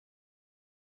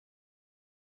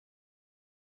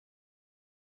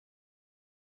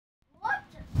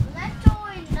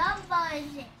number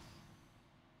is it?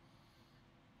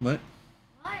 What?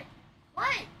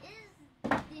 What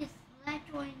is this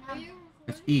electronic number?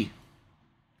 It's E.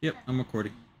 Yep, I'm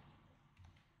recording.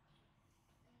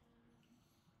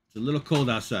 It's a little cold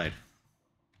outside.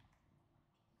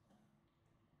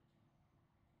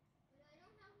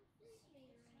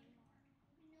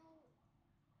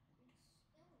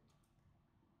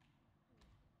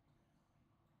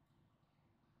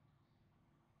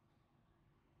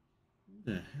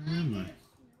 Where the hell am I?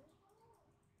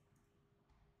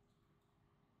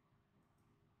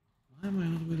 Why am I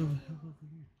all the way over here?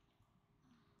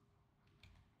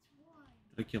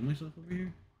 Did I kill myself over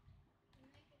here?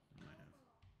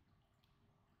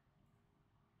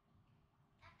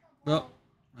 Well,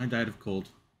 I died of cold.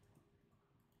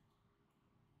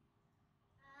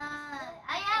 I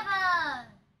have a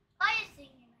fire thing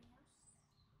in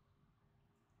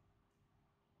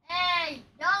my house. Hey,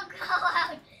 don't go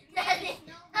out.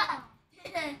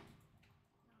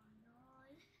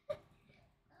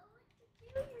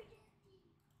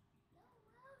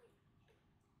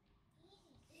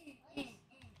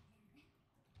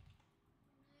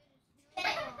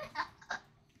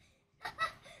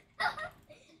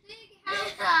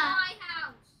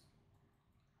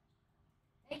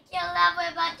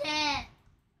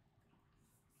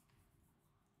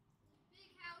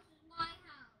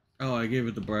 Oh, I gave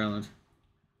it to Bryland.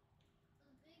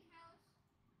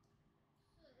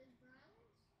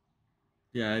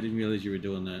 Yeah, I didn't realize you were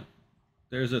doing that.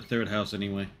 There's a third house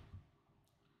anyway.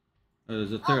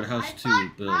 There's a third house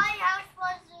to build. My house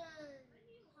was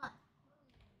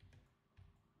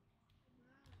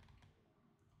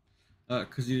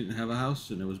Because he didn't have a house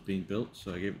and it was being built,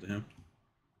 so I gave it to him.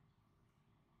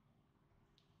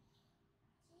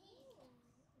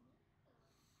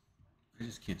 I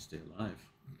just can't stay alive.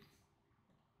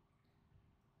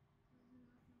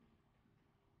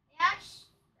 Yes,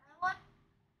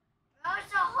 where's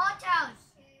the hot house?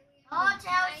 Hot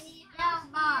house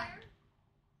down by.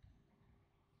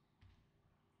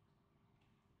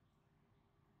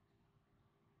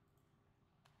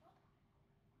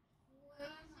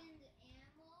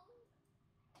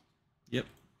 Yep.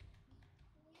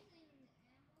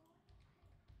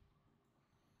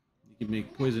 You can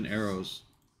make poison arrows.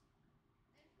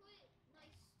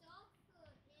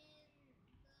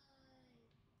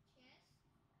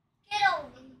 Get over.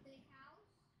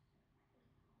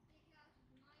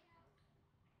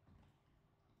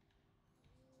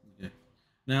 Okay.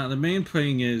 Now, the main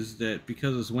thing is that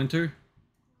because it's winter,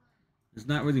 there's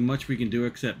not really much we can do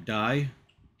except die,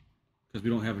 because we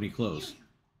don't have any clothes. This is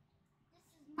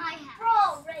my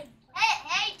house. Bro,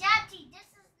 hey, Daddy, this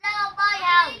is now my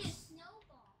house.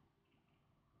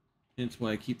 Hence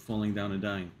why I keep falling down and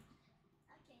dying.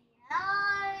 Okay,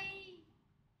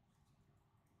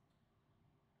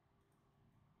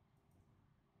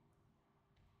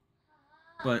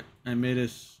 But I made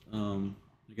us, I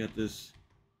got this.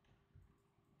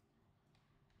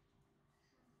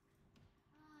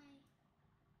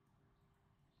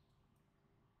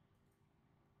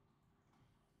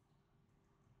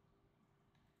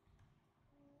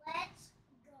 let's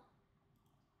go.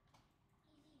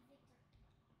 Easy victor.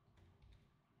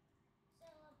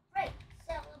 Celebrate,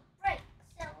 celebrate,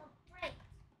 celebrate.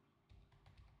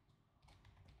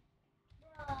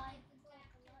 Bro,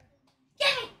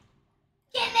 gimme!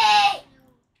 Gimme!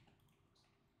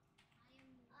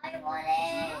 I want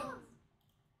it.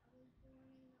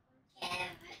 Give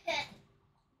it.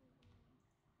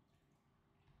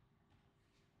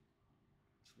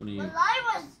 20. Well, I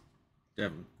was.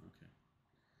 Devin. Okay.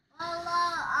 Well,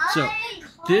 So, I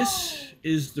this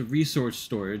is the resource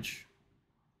storage.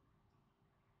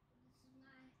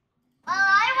 Well,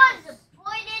 I was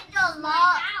pointing the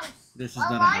house. This is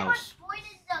Well, not a I was house.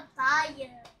 pointing the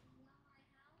fire.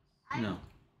 No.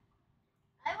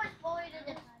 I was pointing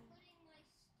the fire.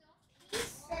 He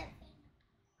said.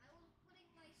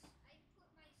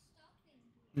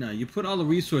 No, you put all the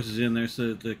resources in there so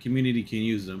that the community can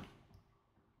use them.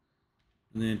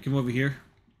 And then come over here.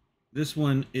 This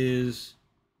one is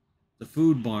the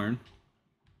food barn.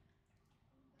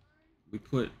 We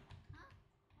put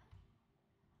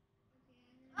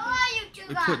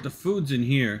the foods in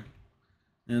here,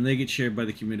 and they get shared by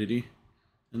the community.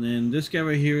 And then this guy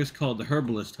right here is called the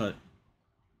herbalist hut.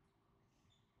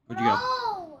 Where'd you go?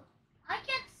 Oh, I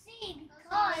can see because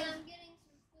I'm getting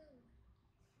some food.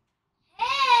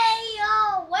 Hey,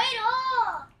 yo, wait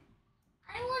up!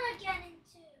 I want to get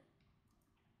into.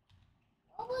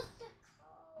 What was the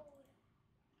code?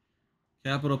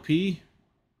 Capital P.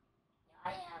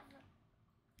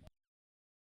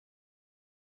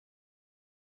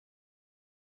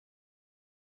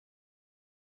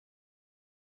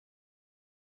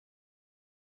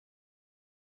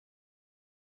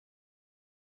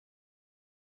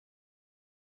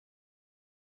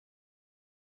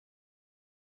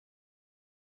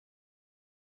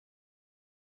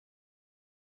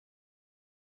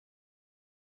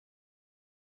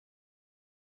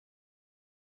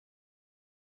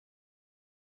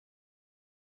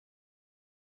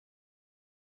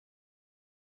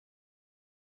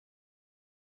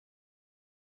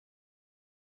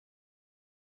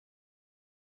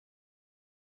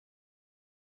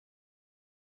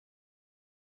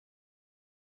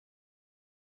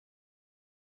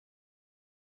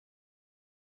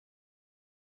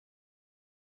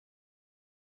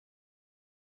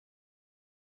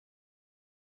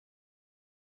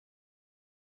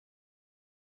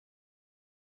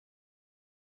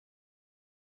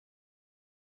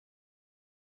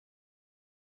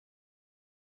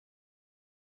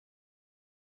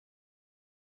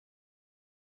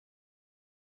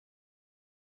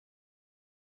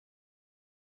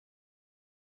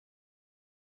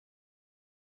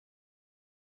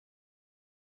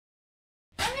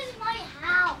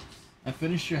 I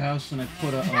finished your house and I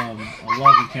put a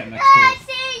logging camp next to I it.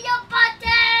 see your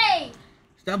body.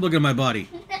 Stop looking at my body.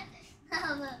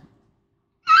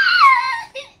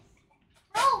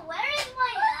 Oh, where is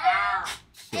my house?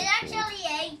 So It cold. actually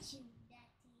ate you,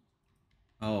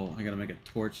 Daddy. Oh, I gotta make a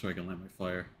torch so I can light my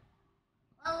fire.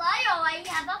 Well, I already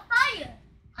have a fire.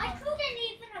 I couldn't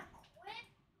even equip a simple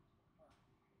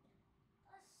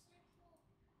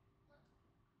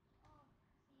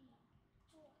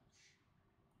torch.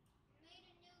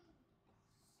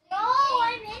 No,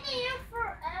 I'm in here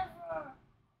forever.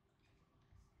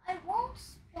 I won't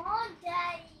spawn,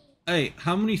 Daddy. Hey,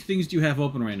 how many things do you have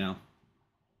open right now?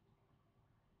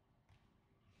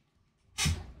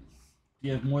 Do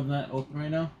you have more than that open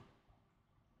right now?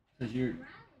 Because you're...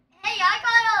 Hey, I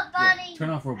got a bunny. Yeah, turn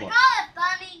off I Roblox. got a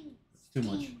bunny. It's too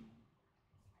much.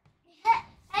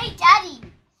 Hey, Daddy.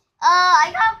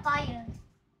 I got fire.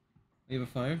 You have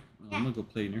a fire? Oh, Yeah. I'm gonna go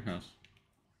play in your house.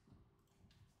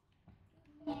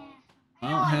 Yeah. I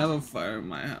don't have a fire in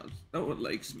my house. No one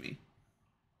likes me.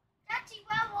 Daddy,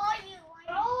 where are you?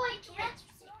 I can't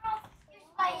see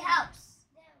my house.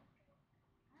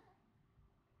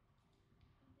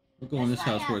 We'll go in this That's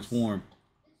my house where it's house. warm.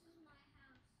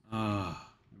 Ah,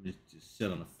 just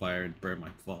sit on the fire and burn my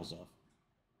balls off.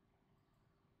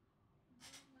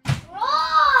 Bro!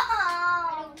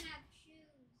 I don't have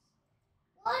shoes.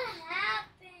 What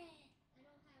happened? I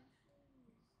don't have shoes.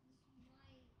 This is my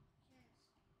chest.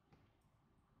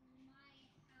 This is my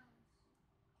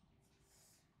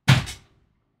house.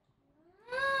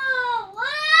 Oh,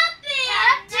 what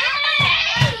happened?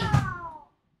 Daddy!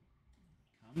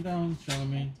 Calm down,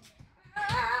 Charlamagne.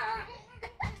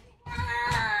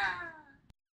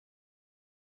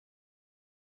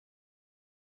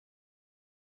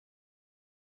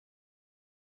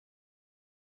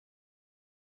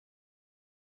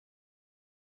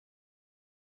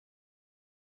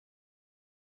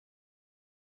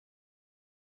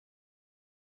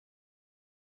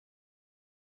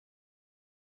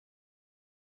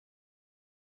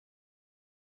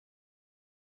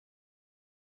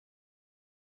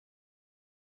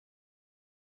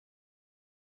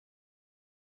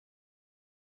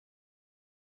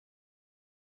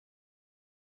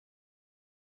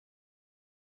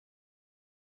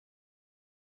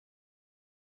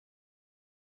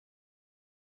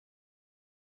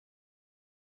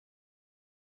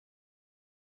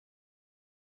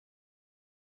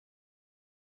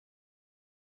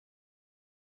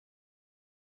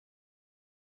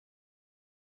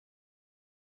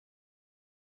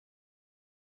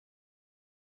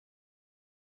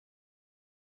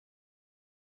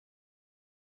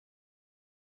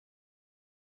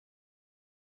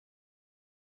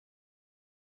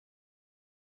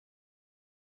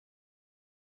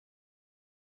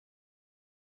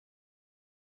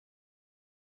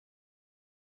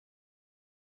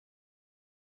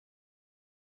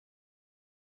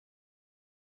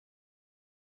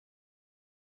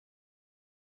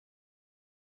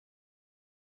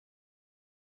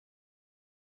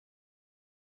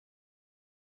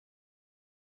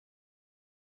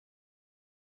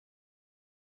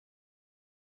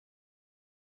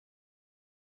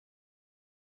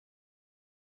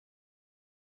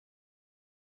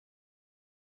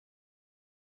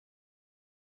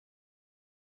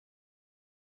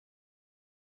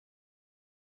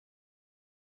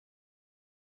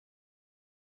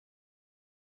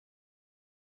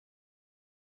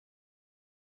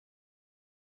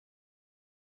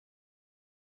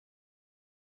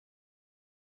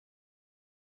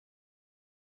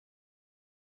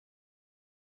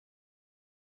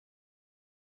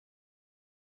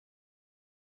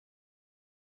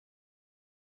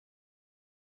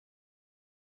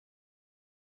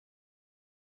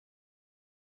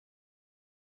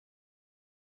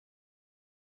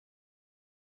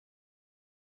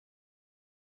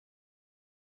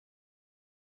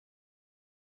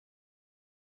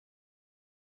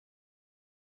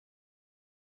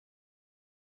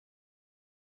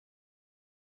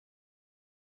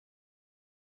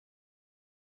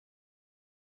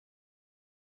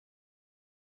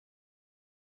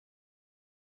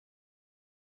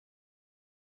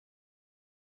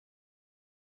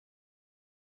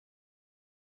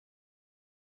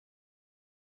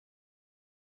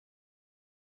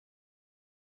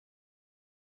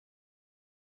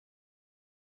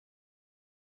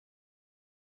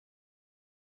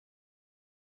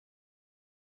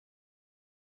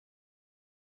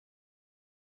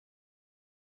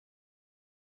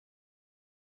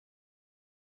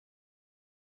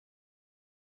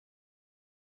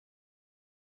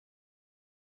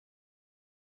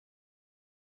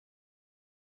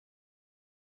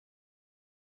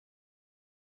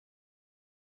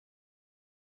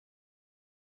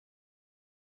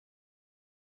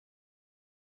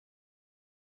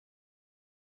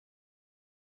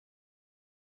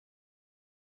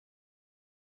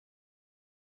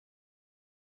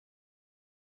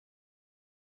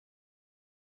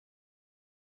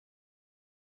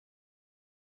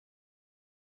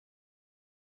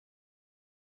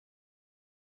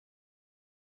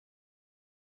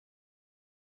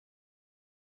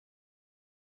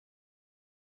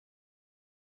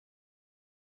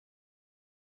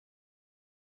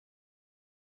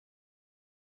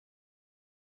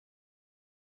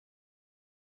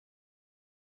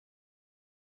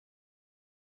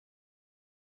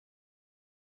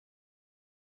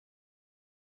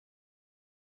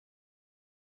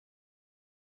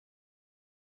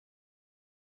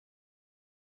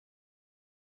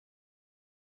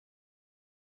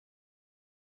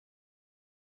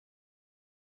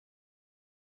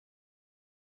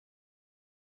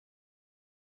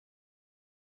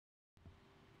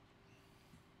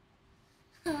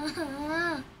 No,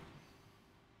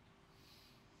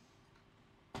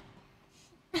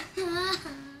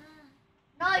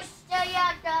 stay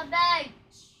at the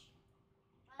bench.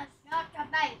 That's not the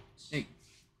bench. Hey.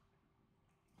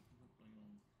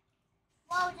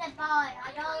 What was it boy?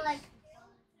 I don't like it.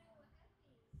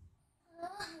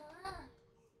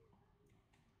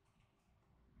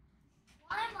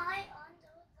 Why am I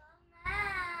under the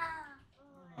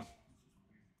map?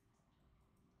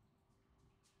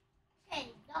 Okay,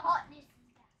 the hotness is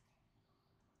back.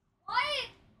 Why?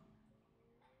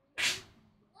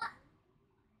 What?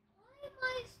 Why am I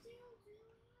still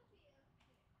doing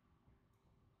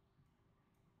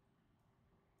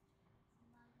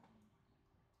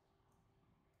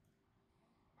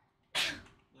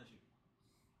Bless you.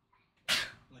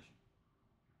 Bless you.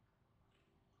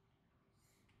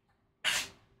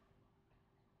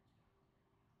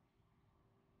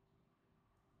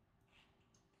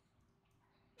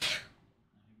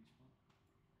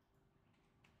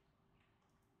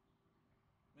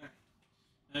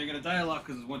 Now you're gonna die a lot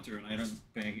because it's winter and I don't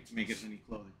make it any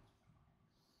clothing.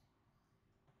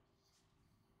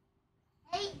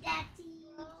 Hey, Daddy.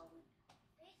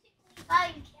 Basically,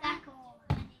 buy back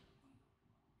on.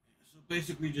 So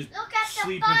basically, just Look at the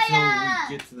sleep fire. until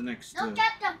we get to the next Look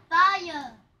at the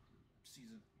fire.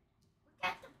 season. Look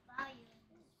at the fire.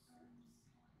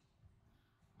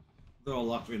 They're all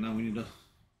locked right now. We need to.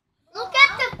 Look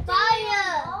at the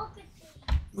fire.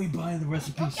 We buy the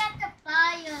recipes. Look at the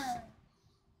fire.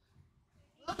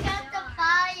 Look at the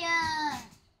fire.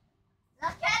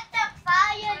 Look at the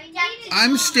fire, Daddy.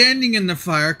 I'm standing in the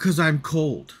fire because I'm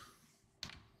cold.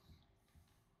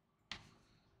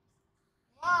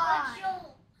 Why?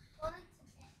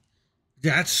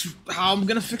 That's how I'm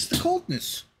gonna fix the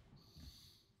coldness.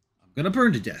 I'm gonna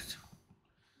burn to death.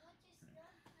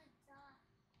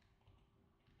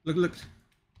 Look, look.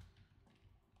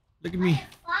 Look at me.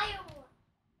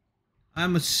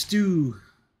 I'm a stew.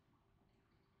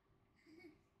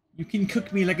 You can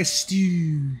cook me like a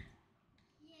stew.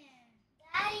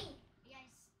 Daddy.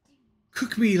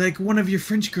 Cook me like one of your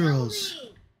French girls.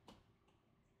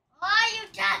 Why you,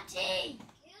 Daddy?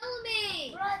 Kill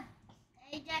me. Run.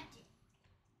 Hey, Daddy.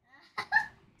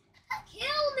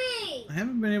 Kill me. I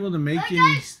haven't been able to make any. You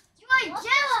are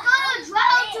just gonna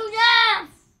drown to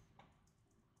death.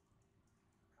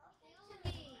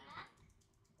 Kill me.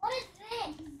 What is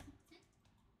this?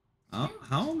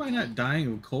 How am I not dying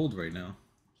of cold right now?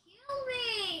 Kill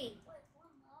me.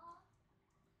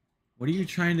 What are you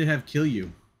trying to have kill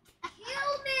you?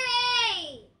 Kill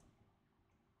me.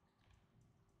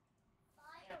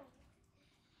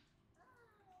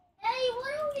 Hey,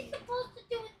 what are we supposed to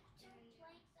do with 2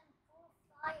 planks and 4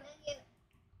 fire?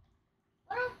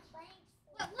 What are planks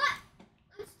for? What?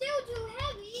 I'm still too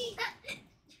heavy.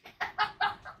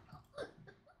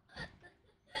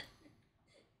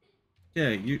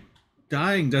 Yeah, you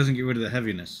dying doesn't get rid of the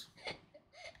heaviness.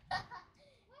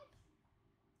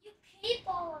 You keep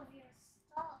all of your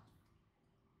stuff.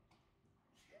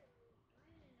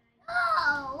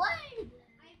 Oh, what is it?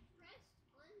 I pressed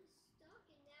unstuck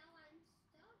and now I'm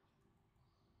stuck.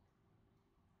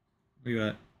 Where you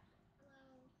at?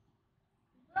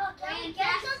 Bro, can we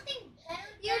get something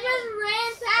better? You just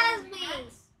ran past me.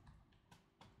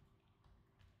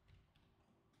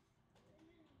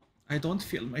 I don't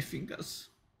feel my fingers.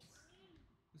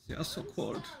 They are so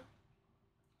cold.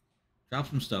 Drop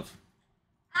some stuff.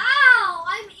 Ow!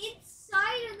 I'm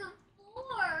inside of the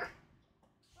floor.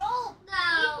 Bro,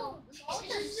 no.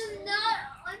 This is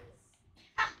not.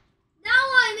 Now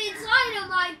I'm inside of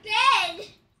my bed.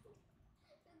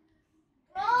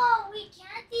 Bro, we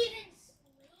can't even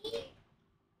sleep.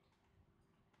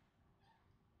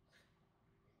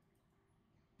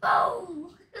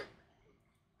 Boom!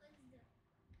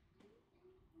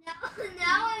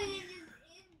 now I'm just in.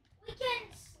 We can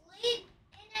sleep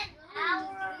in an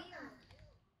hour.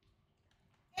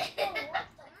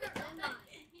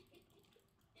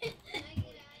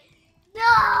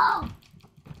 No!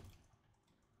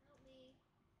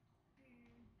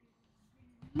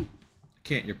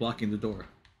 Can't, you're blocking the door.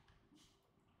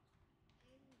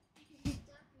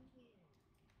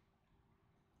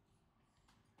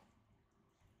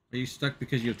 Are you stuck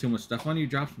because you have too much stuff on you?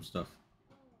 Drop some stuff.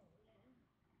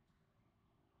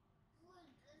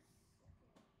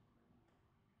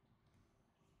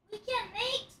 We can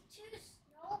make 2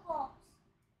 snowballs.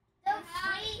 They're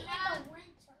free in the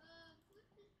winter.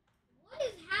 What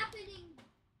is happening?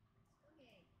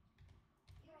 Okay.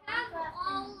 You have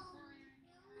all the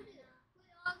food.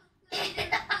 Put all the food in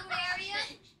the food area.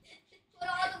 Put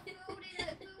all the food in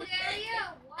the food area.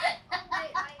 What? Oh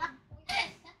wait, why am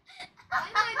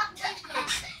I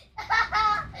poisonous?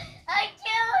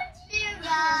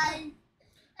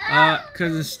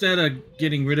 Because instead of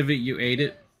getting rid of it, you ate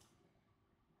it.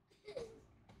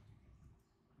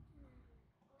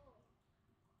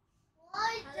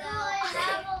 Why do I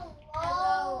have a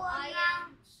low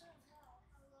amount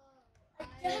of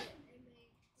health?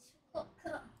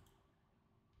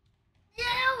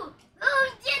 Ew! Who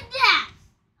did that?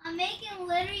 I'm making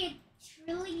literally a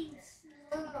trillion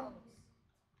snowballs.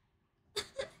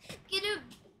 Get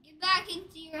back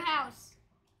into your house.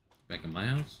 Back in my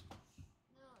house?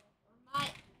 No,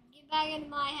 get back into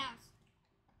my house.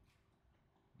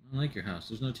 I don't like your house.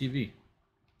 There's no TV.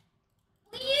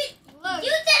 You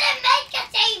didn't make a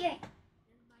TV. In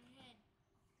my head.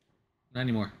 Not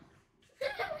anymore.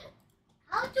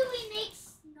 How do we make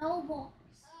snowballs?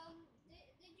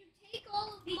 Did you take all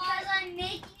of because I'm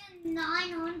making a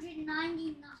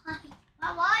 999.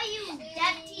 Why are you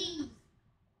that tease?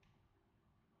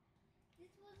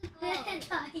 This was a good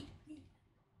idea.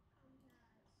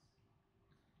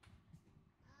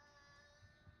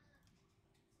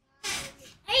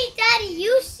 Hey, Daddy,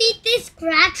 you see this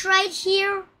scratch right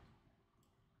here?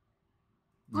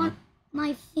 No. On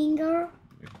my finger?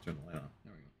 We can turn the light on.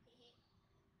 There we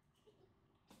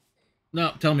go.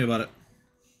 No, tell me about it.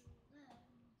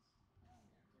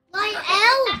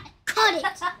 Lyle cut it.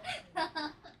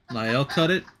 Lyle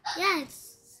cut it?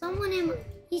 Yes,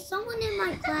 he's someone in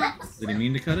my class. Did he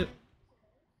mean to cut it?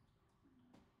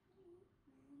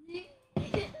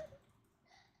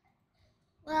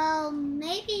 Well,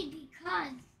 maybe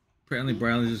because. Apparently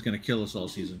Briley's just going to kill us all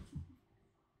season.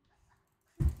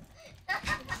 I'm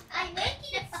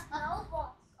making a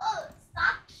snowball. Oh,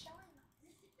 stop killing us.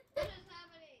 What is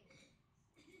happening?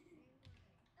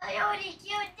 I already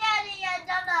killed Daddy and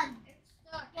Dad. It's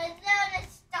stuck.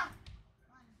 It's stuck.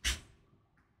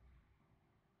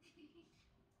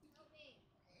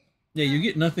 Yeah, you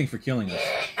get nothing for killing us.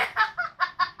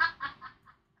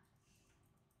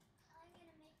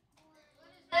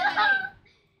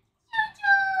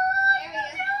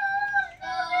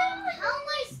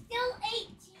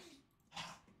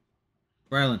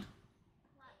 Brylan.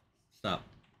 Stop.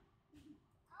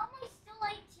 How am I still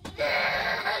 18? It's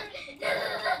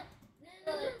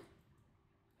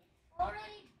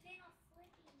already been a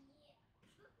freaking year.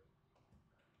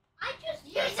 I just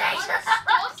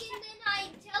unstuck and then I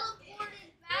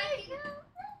teleported back.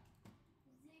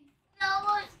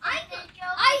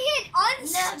 I hit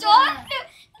unstuck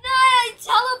and then I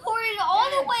teleported all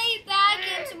the way back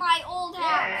into my old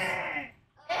house.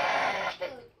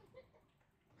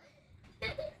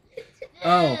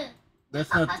 Oh,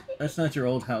 that's not your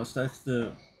old house. That's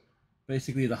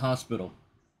basically the hospital.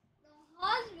 The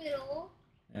hospital?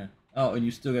 Yeah. Oh, and you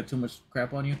still got too much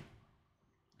crap on you?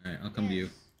 Alright, I'll come to you.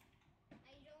 I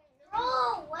don't know.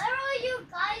 Bro, where are you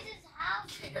guys'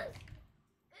 houses?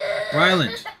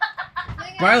 Bryland!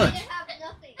 Bryland!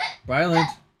 Bryland!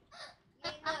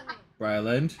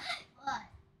 Bryland! What?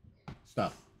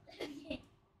 Stop.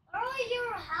 Where are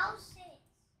your houses?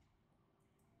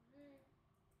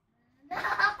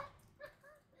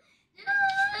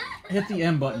 Hit the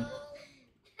M button.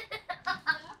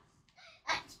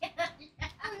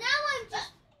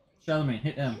 Charlemagne,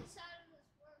 hit M.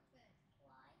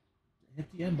 Hit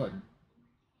the M button.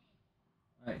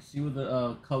 Alright, see where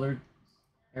the colored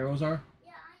arrows are?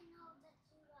 Yeah, I know. That's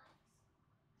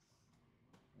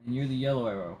right. And you're the yellow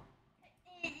arrow.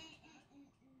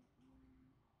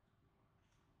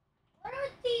 What are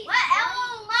these? What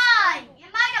arrow am I?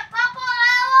 Am I the purple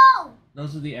arrow?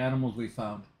 Those are the animals we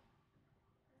found.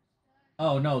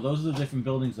 Oh no, those are the different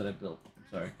buildings that I built. I'm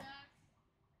sorry.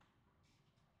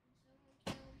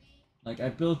 Like I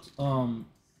built a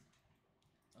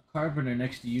carpenter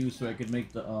next to you so I could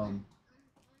make the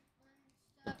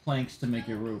planks to make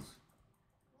your roof.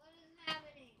 What is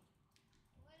happening?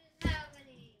 What is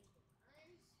happening?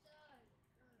 I'm stuck.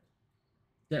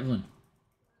 Devlin,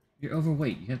 you're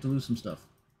overweight. You have to lose some stuff.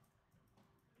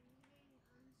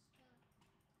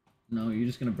 No, you're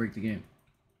just gonna break the game.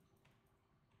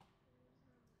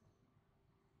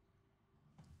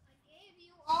 I gave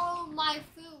you all my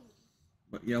food.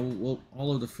 But yeah, well,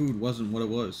 all of the food wasn't what it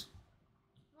was.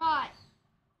 Right.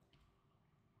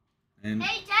 And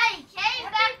Hey, Daddy, came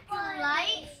back to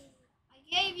life. I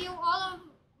gave you all of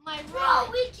my food. Bro,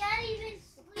 we can't even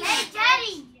sleep. Hey,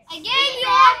 Daddy, I gave you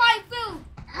all my food.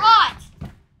 Rot.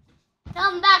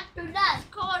 Come back to that.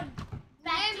 Called the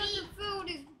name of the food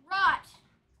is rot.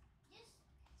 Just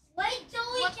wait till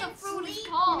we what can the food sleep is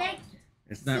called. next.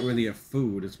 it's not really a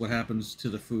food. It's what happens to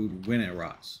the food when it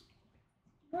rots.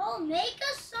 Bro, make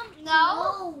us some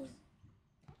clothes.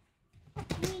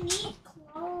 We need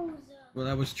clothes. Well,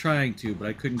 I was trying to, but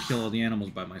I couldn't kill all the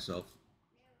animals by myself.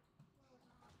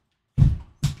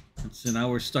 So now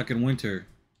we're stuck in winter.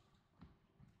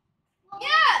 Yeah.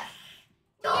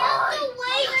 We have to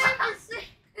wait. We have to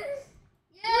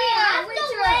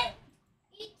wait.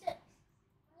 It's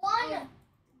 1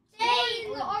 day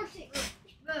in the Arctic.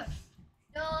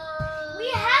 We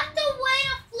have to wait a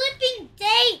flipping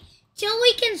day till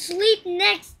we can sleep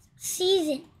next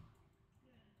season.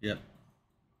 Yep.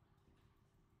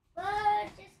 We're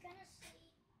just gonna sleep.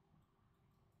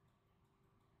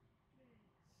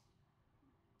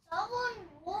 Someone,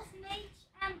 Wolfmate,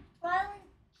 and Playin,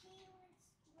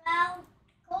 Stroud,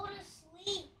 go to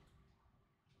sleep.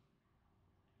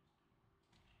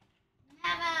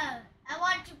 Never. I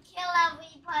want to kill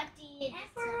everybody.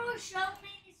 Emperor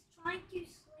Showman is trying to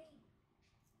sleep.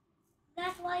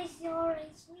 That's why he's already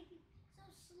sleeping. So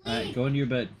sleep. Alright, go into your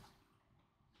bed.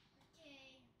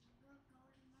 Okay.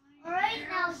 Alright,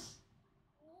 now.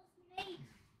 Wolfmate.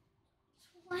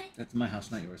 What? That's my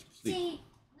house, not yours. Sleep. See.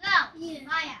 No. Yeah.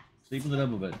 My house. Sleep in the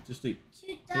double bed. Just sleep.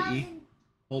 2000. Hit E.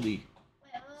 Hold E.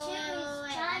 Wait, I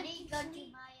need to go to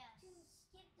my house. To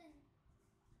skip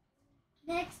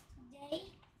the next day.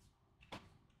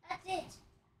 That's it.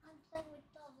 I'm playing with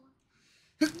double.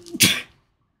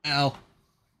 Ow.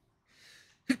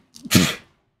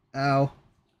 Ow.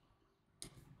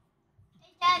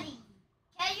 Hey, Daddy,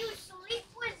 can you sleep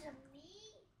with me?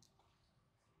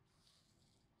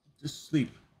 Just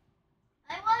sleep.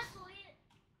 I want to sleep.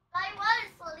 I want to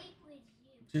sleep with you.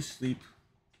 Just sleep.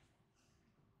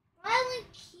 Rylan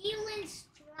Keelan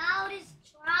Stroud is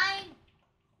trying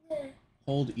to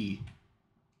Hold E.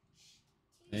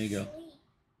 There you go. sleep.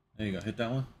 There you go. Hit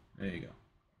that one. There you go.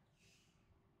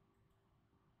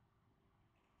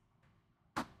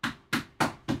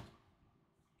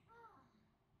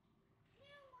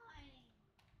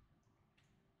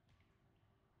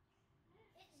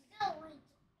 It's still winter.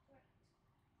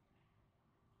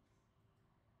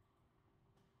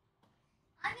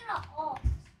 I'm gonna off.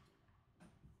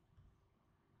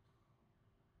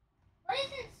 What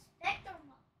is Inspector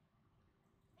Mode?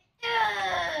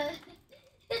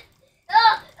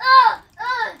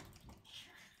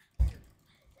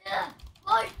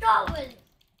 Boy, stop with it.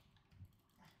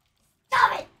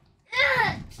 Stop it.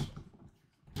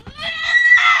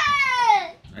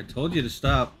 I told you to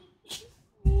stop.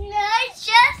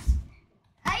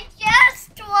 I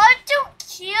just want to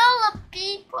kill the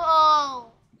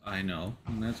people. I know.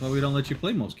 And that's why we don't let you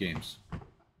play most games.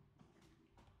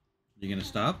 You gonna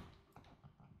stop?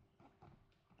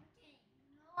 Okay,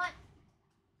 you know what?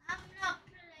 I'm not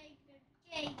playing the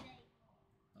game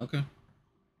anymore. Okay.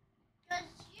 Because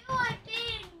you are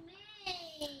being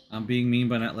mean. I'm being mean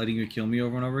by not letting you kill me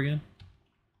over and over again?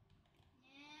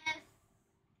 Yes.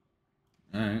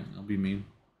 Alright, I'll be mean.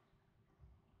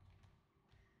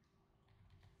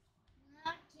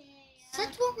 Okay.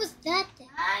 Such what was that then?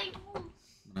 I will.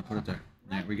 I'll put it there.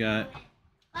 Alright, we got...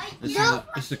 This, No.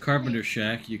 this is a carpenter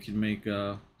shack. You can make,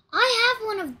 I have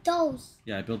one of those.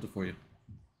 Yeah, I built it for you.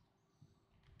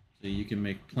 So you can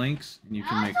make planks, and you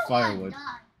can I make also want firewood. done. So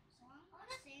I'm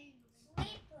gonna sleep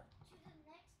to the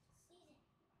next season.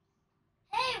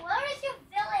 Hey, where is your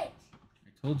village? I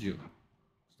told you.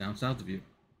 It's down south of you.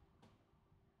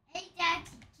 Hey, Daddy,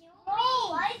 kill me.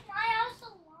 Why is my house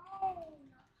alone?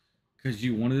 Because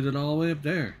you wanted it all the way up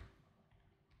there.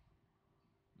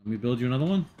 Let me build you another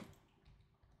one.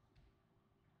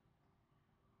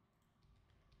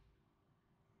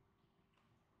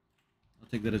 I'll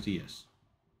take that as a yes.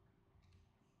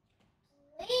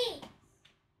 Please.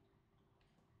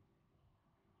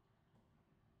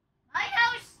 My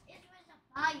house is with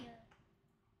a fire.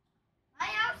 My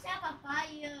house have a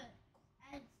fire.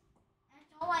 And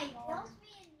that's all I want.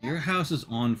 Your house is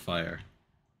on fire.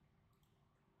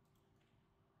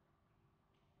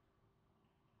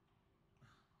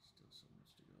 Still so much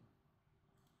to go.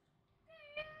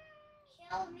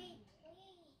 Kill me,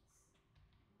 please.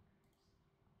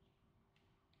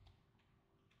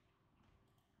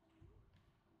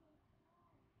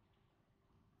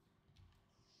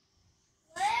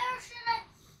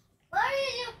 Where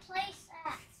is your place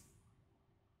at?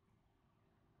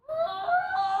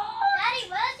 Daddy,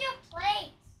 where's your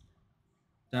place?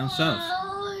 Down south.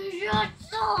 Oh, you're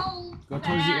so Go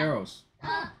towards the arrows.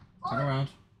 Uh, Turn around.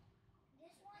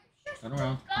 This one? Turn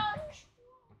around.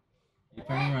 You're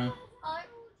turning around.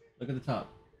 Look at the top.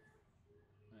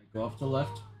 Alright, go off to the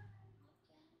left.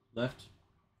 Left.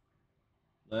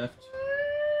 Left.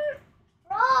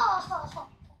 Bro,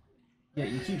 Yeah,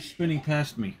 you keep spinning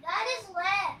past me. that is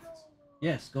left.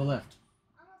 Yes, go left.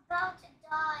 I'm about to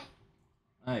die.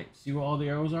 Alright, see where all the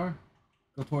arrows are?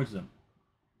 Go towards them.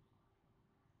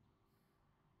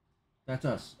 That's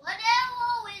us. What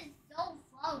arrow is so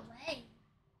far away?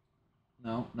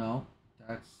 No, no.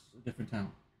 That's a different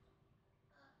town.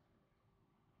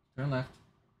 Turn left.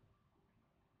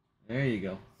 There you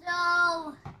go. So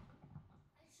I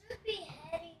should be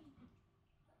heading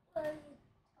where you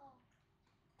talk.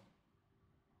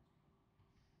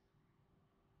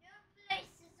 Your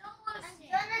place is almost I'm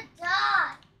gonna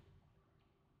die.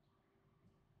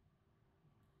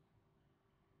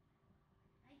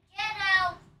 I get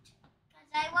out because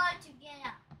I want to get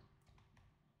out.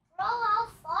 Bro, how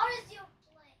far is your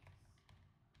place?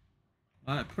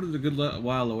 I put it a good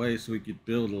while away so we could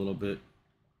build a little bit.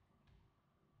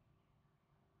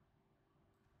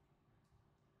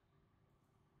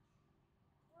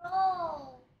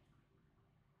 Bro,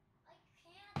 I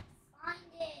can't find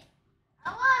it. I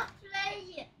want to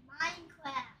play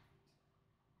Minecraft.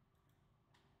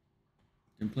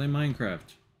 Then play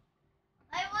Minecraft.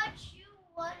 I want you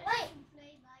want to play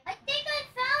Minecraft. I think I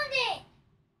found it.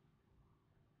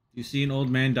 You see an old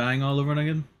man dying all over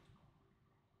again?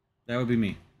 That would be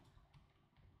me.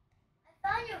 I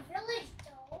found your village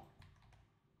though.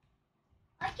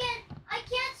 I can't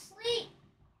sleep.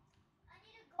 I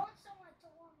need to go somewhere to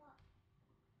warm up.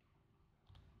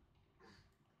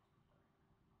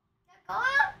 Now go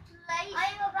out, place. I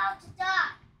am about to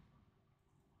die.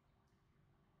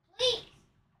 Please.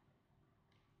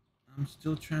 I'm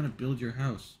still trying to build your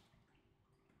house.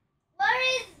 Where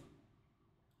is?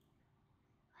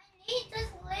 I need to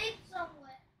sleep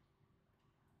somewhere.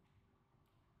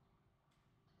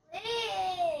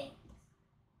 Please.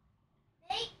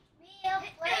 Make me a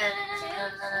place to sleep.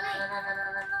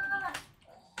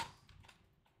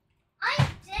 I'm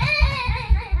dead.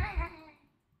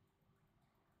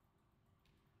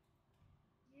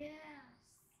 Yes.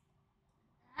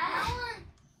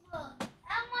 Look,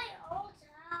 at my old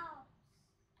house.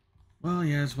 Well,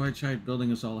 yeah, that's why I tried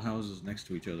building us all houses next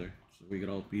to each other, so we could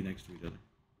all be next to each other.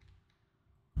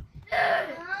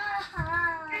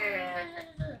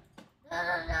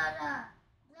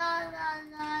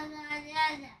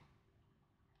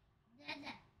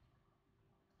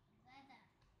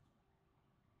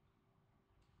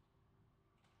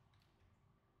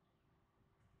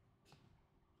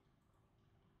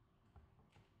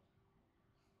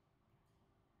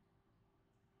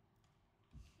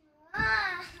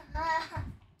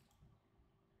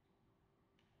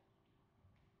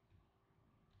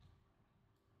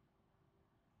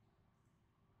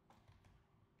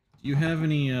 Do you have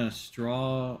any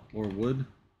straw or wood?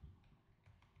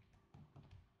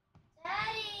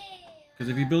 Daddy. Because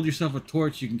if you build yourself a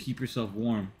torch, you can keep yourself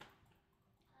warm.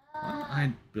 Why don't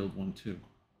I build one too?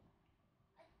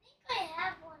 I think I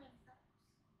have one of those.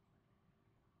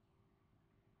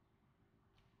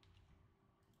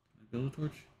 Can I build a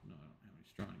torch? No, I don't have any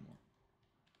straw anymore.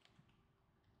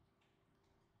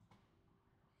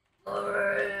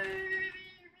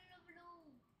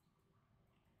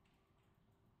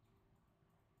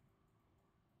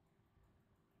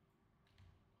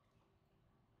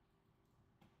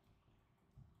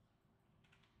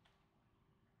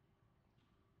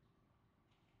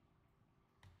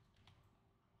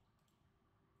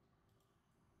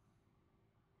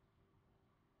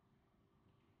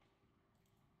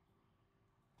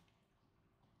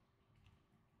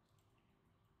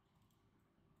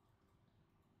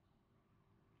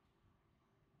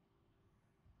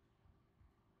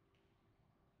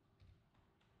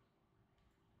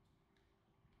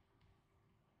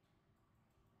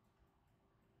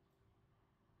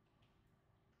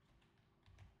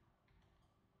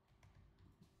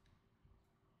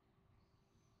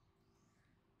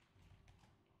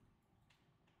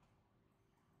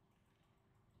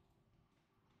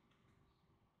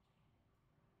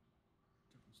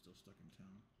 I'm still stuck in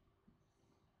town.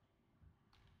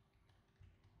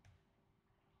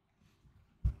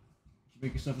 Did you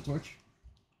make yourself a torch?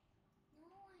 No,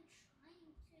 I'm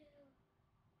trying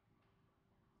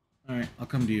to. Alright, I'll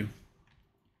come to you.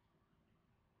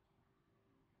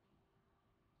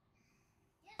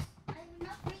 Yes, I have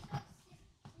enough resources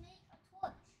to make a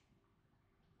torch.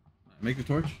 Make a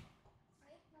torch? Right?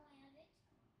 No, I have it.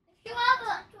 If you have a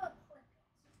to equip it.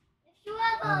 If you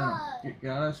have a.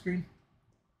 Get out of the screen.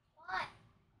 What?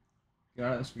 Get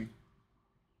out of the screen.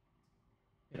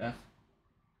 Hit F.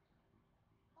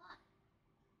 What?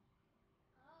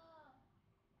 Oh.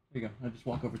 There you go. Now just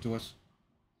walk over to us.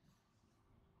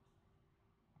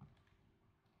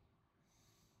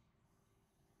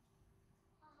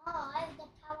 Oh, I have the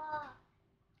power.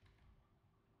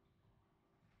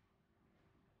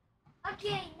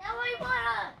 Okay, now I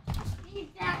wanna be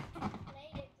back to play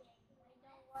the game. I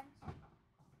don't want to.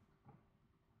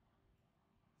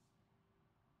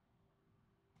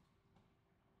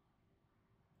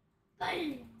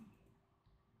 Boom.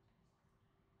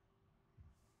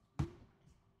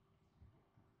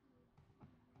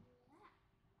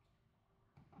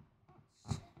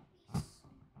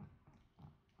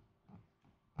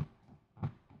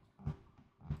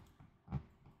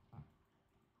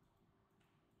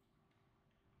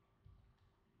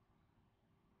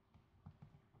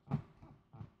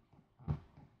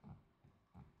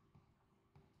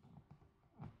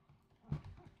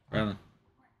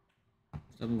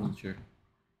 Stop moving the chair.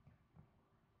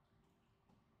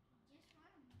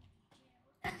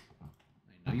 I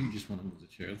know you just want to move the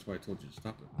chair. That's why I told you to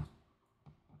stop it.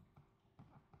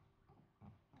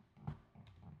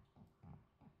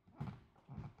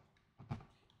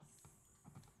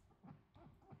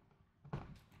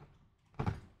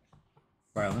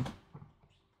 Rylan,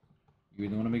 you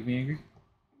really want to make me angry?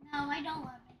 No, I don't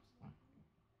want to.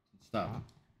 Stop.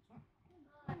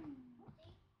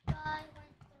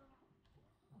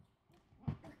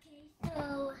 Okay,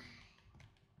 so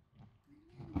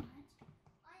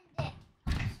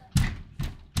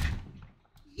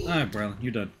Alright, Rylan,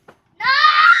 you're done. No!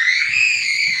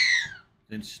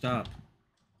 Then stop.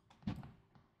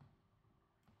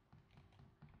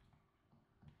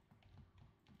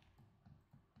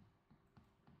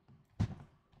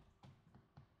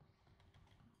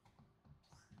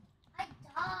 I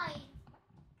died.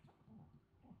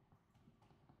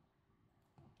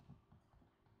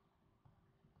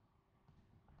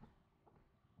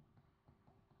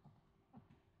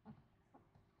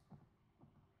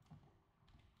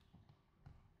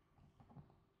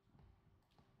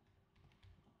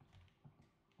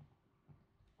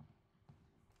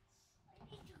 I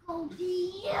need to go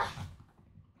pee.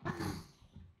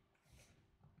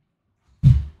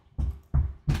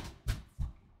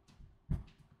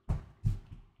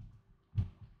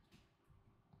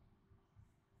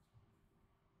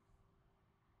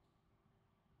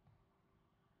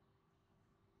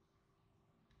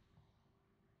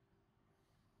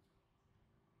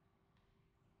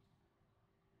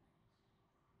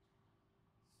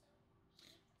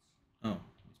 Oh,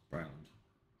 it's Ryland.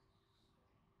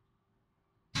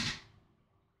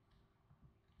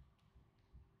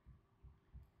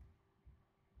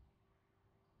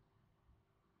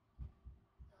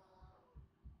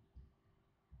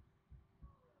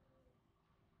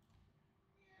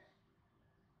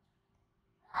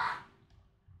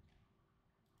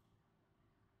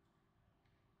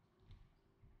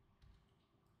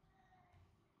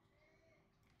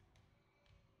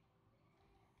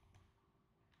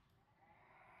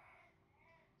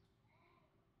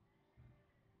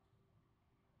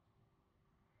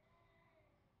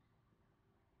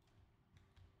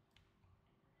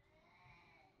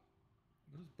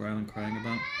 What is Rylan crying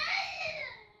about?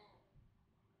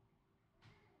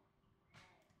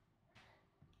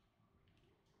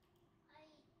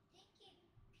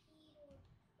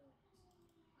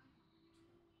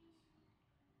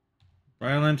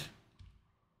 Ryland,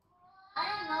 I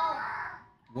don't know.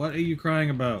 what are you crying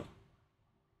about?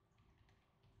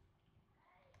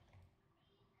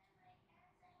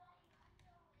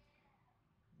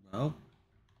 Well,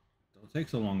 don't take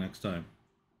so long next time.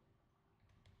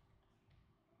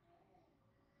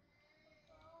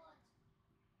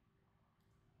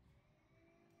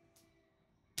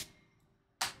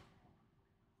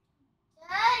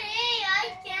 Daddy,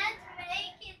 I can't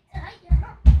make it.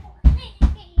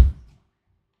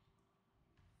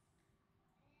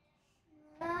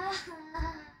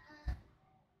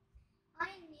 I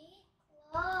need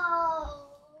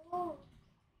clothes.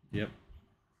 Yep.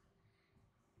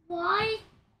 Why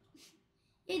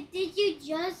did you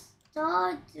just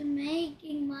start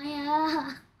making my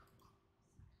house?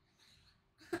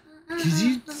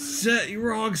 Because you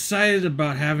were all excited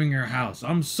about having your house.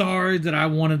 I'm sorry that I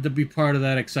wanted to be part of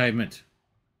that excitement.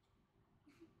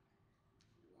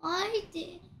 Why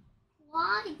did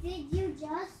you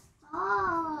just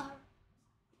start?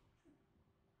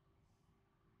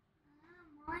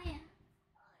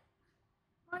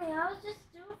 My house is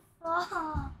too far.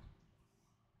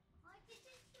 Why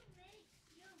didn't you make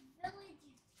your village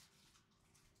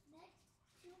next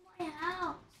to my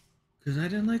house? Because I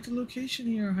didn't like the location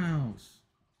of your house.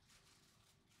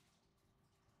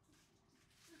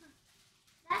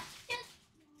 That's just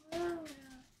rude.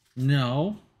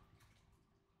 No.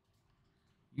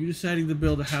 You deciding to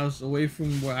build a house away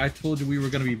from where I told you we were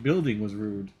going to be building was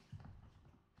rude.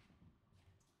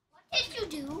 What did you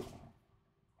do?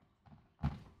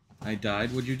 I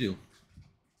died. What'd you do?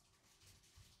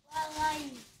 Well, I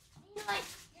mean like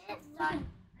this.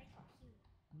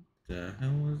 The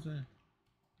hell was that?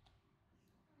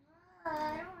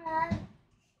 I don't know.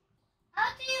 How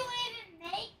do you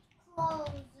even make clothes?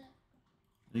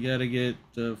 You gotta get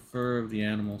the fur of the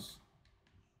animals.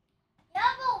 Yeah,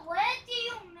 but where do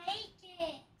you make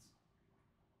it?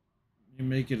 You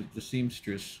make it at the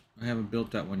seamstress. I haven't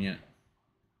built that one yet.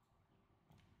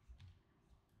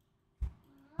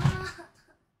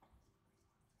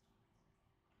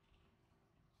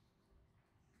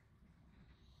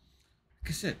 Like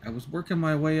I said, I was working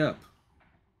my way up.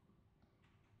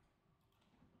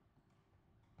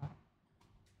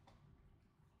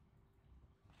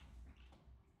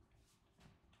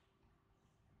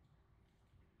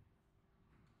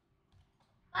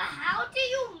 But how do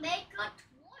you make a torch?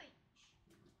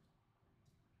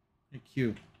 Hit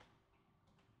Q.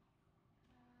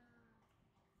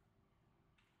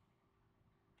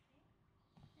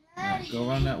 Alright, go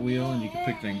around that wheel and you can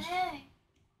pick things.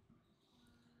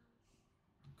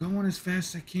 Going as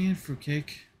fast as I can,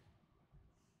 fruitcake.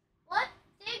 What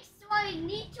things do I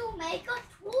need to make a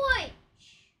torch?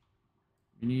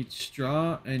 You need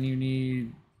straw and you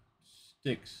need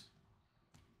sticks.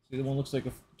 See, the one looks like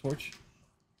a torch?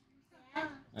 Yeah.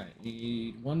 Alright, you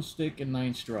need 1 stick and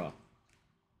 9 straw.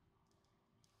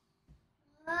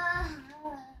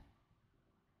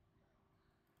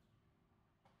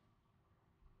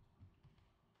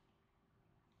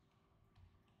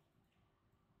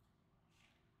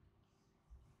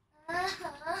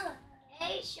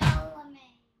 Hey, Charlemagne.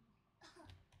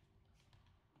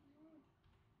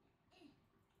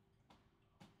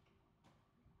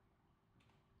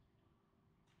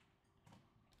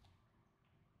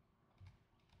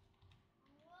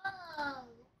 Whoa.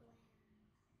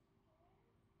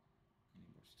 Need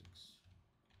more sticks.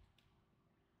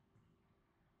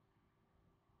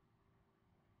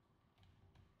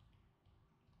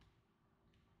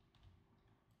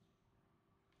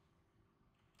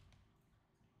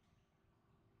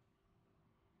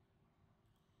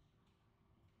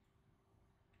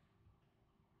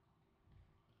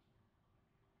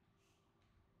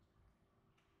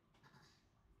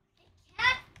 The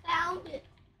cat found it.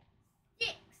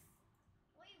 Sticks.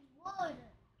 Wait, wood.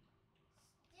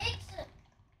 Sticks.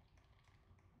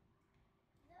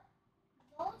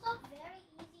 Those are very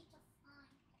easy to find.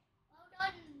 Well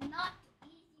done, not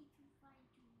easy to find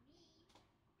to me.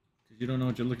 Because you don't know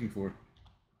what you're looking for.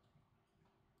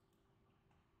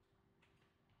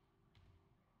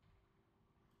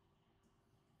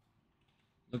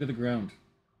 Look at the ground.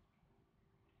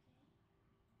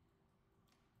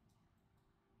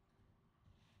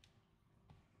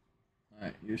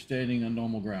 Alright, you're standing on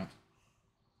normal ground.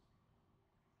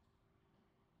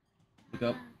 Look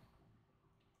up.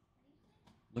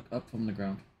 Look up from the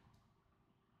ground.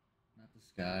 Not the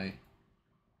sky.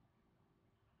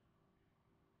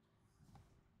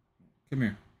 Come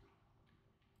here.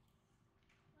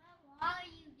 Where are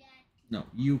you, Dad? No,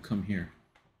 you come here.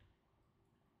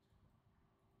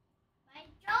 I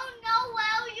don't know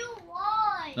where you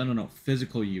are. No.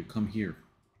 Physical you. Come here.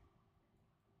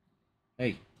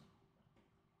 Hey.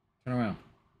 Turn around.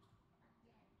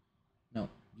 No,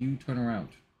 you turn around.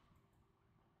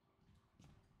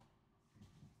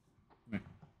 Come here.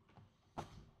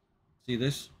 See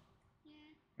this? Yeah.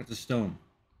 That's a stone.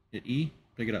 Hit E,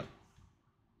 pick it up.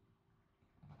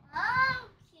 Okay.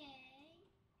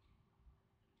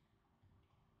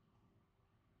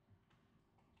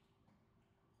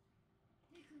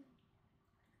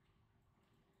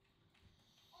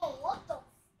 Oh, what the?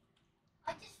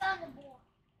 I just found a board.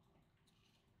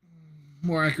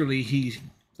 More accurately, he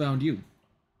found you.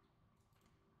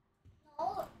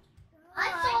 No. I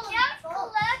can't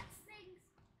collect things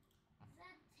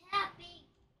that tapping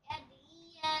and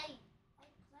EA. I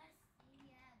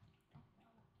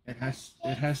press EA.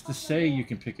 It has to say you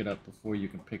can pick it up before you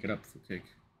can pick it up for cake.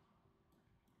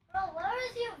 Bro, where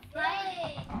is your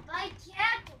brain? I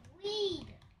can't read.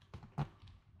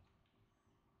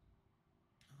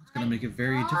 It's gonna make it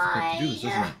very difficult to do this,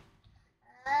 isn't it?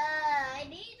 I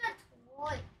need a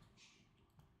toy.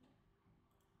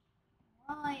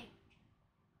 Why?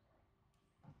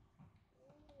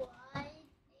 Oh, I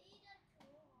need a toy.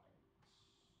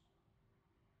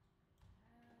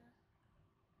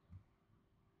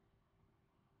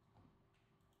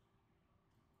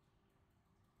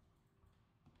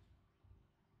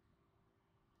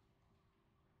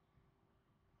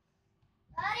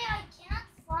 Daddy, I can't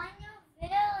find your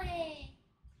village.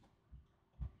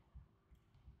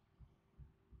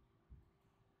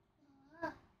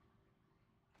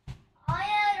 I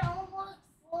had almost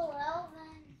full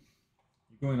elven.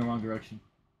 You're going the wrong direction.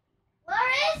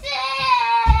 Where is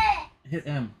it? Hit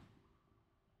M.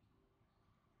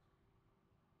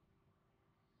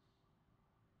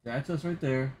 That's us right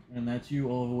there, and that's you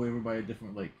all the way over by a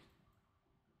different lake.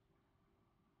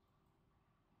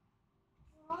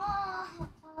 I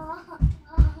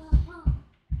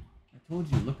told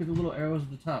you, look at the little arrows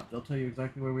at the top. They'll tell you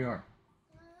exactly where we are.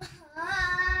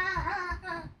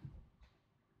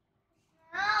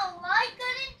 No, why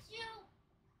couldn't you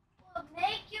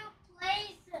make your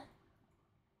place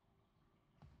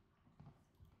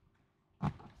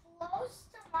close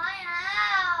to my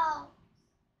house?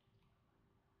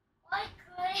 Why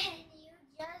couldn't you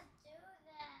just do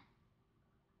that?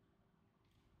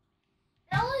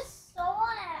 That was so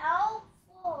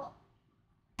unhelpful.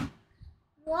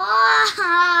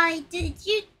 Why? Why did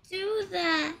you do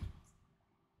that?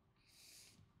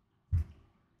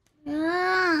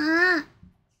 Ah.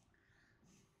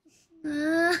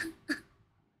 Ah.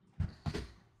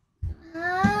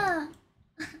 Ah.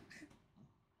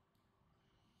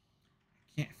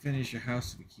 Can't finish your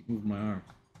house if you keep moving my arm.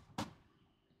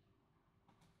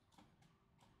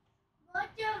 But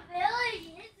your village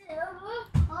is over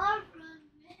far from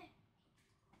me.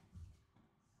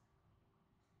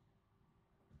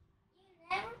 You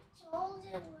never told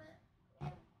it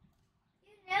where.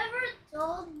 You never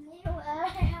told me where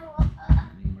I was. I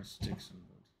need more sticks and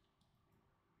wood.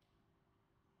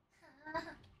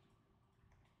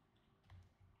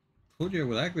 Told you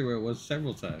exactly where it was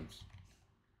several times.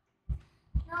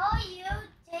 No, you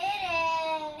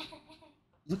didn't.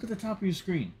 Look at the top of your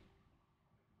screen.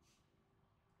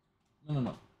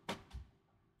 No.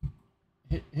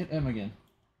 Hit M again.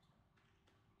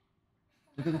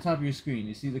 Look at the top of your screen.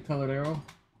 You see the colored arrow?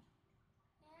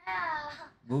 Yeah.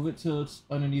 Move it till it's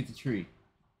underneath the tree.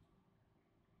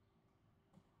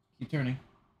 Keep turning.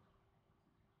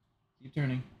 Keep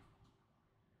turning.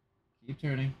 Keep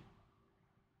turning.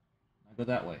 Now go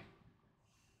that way.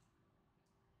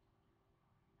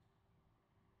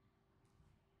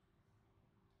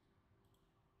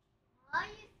 Why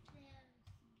is there?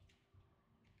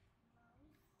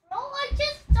 Bro, I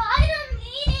just died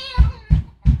immediately.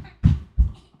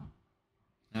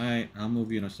 Alright, I'll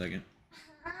move you in a second.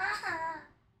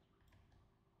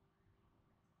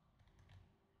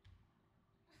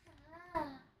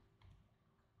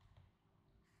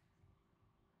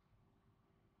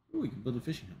 Ooh, we can build a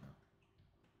fishing hut now.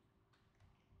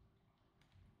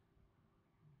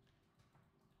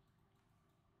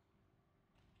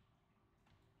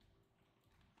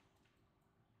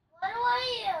 Why do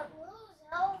I lose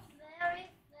health very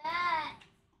fast?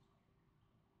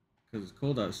 Because it's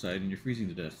cold outside and you're freezing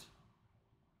to death.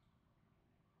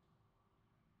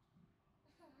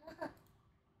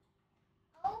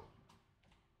 Oh,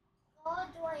 God,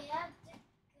 do I have to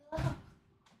go?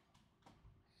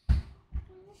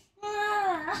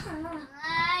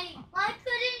 Why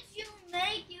couldn't you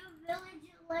make your village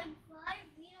like 5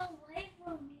 feet away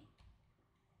from me?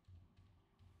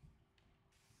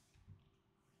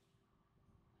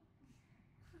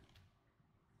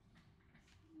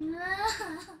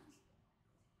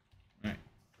 Alright.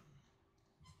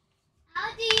 How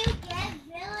do you get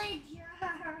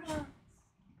villagers?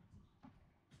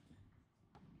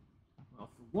 Well,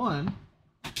 for one,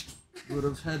 you would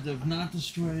have had to have not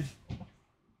destroyed.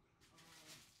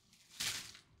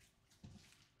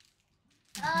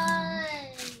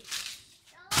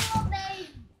 Show me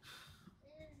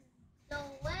the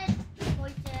wet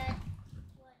portrait.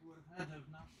 You would have had to have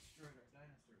not destroyed our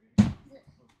dynasty.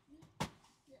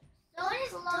 So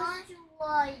it's close to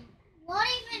like. What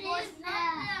even is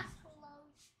that?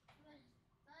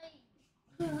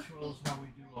 It controls how we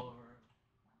do all of our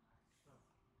stuff.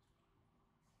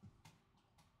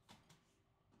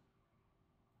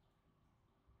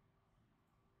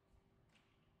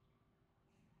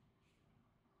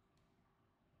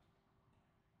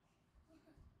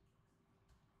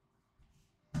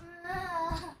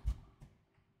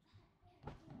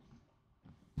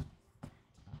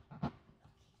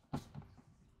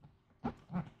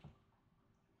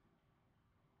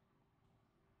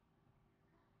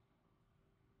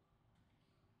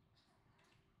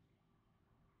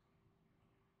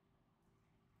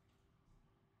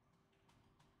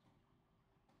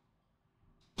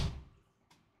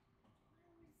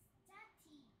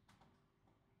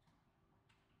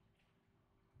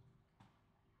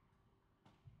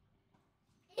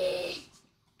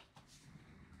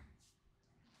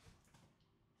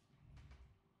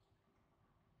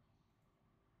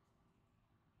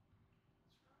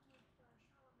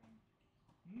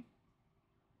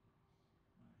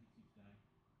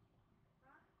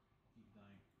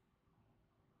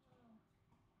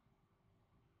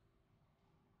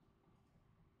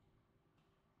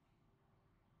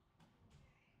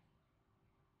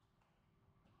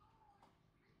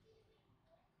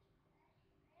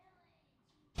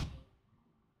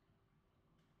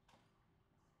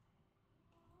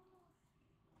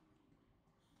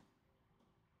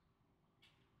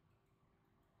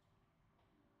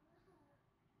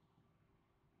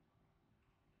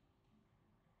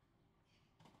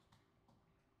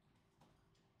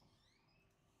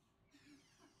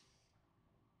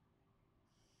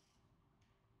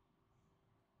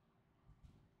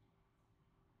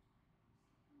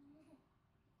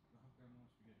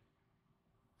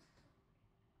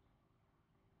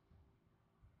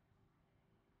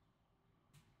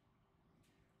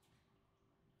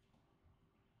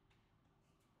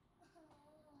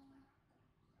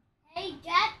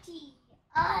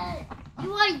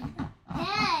 You are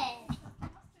dead.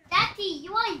 Daddy,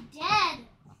 you are dead.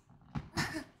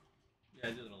 Yeah,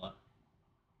 I did it a lot.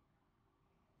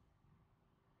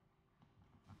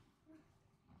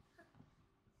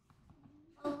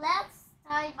 The last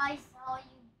time I saw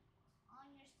you on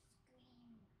your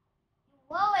screen, you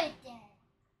were dead,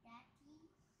 Daddy.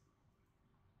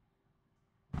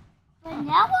 But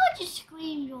now on your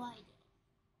screen, you are dead.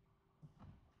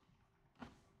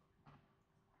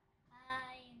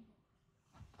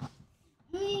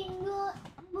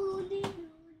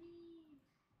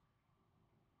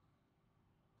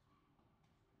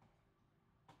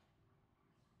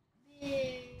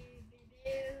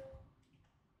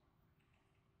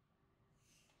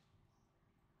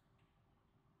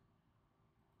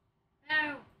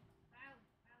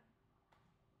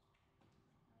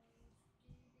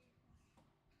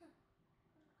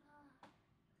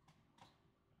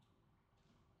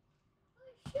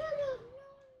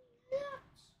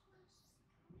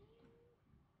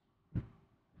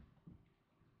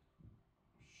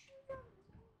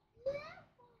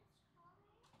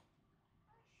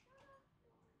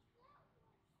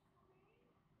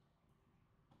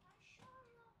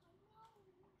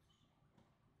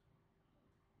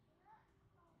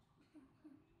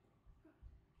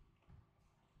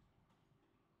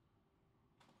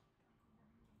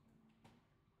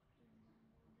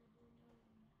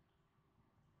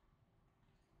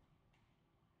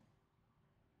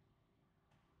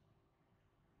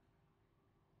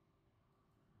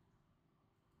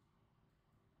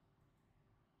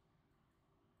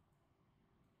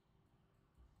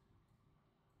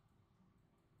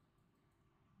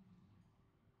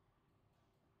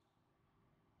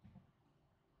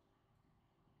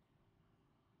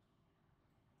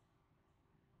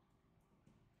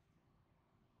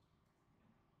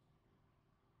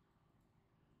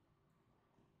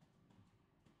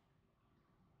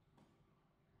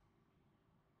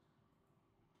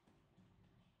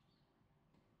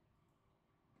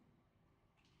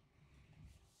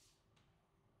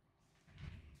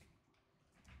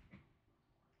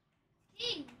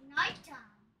 It's nighttime.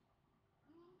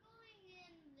 I'm going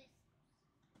in this.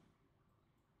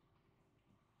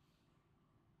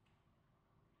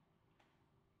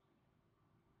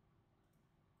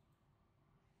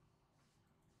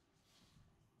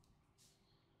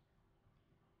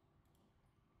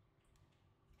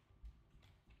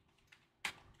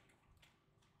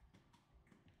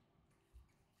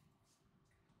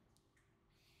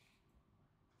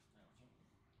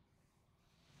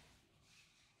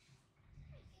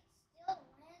 It's still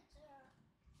winter.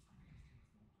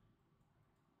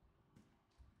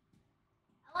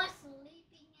 I was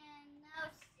sleeping and now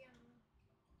it's still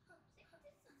winter. This is the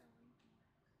winter.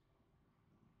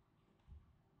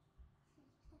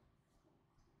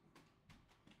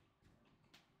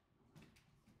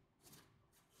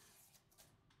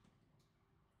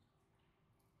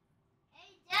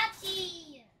 Hey,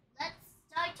 Daddy! Let's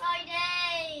start our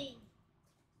day!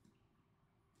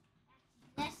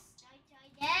 Let's start our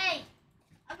day!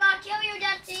 I'm gonna kill you,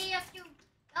 Daddy, if you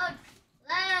don't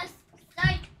let us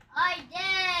start our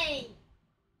day!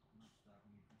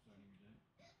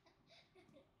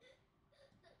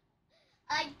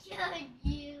 I killed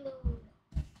you! No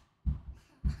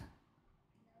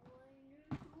one knew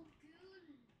who killed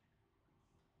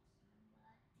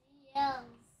somebody else.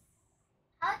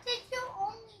 How did you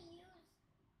only use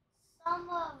some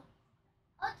of...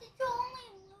 How did you only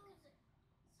lose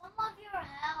some of your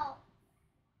health?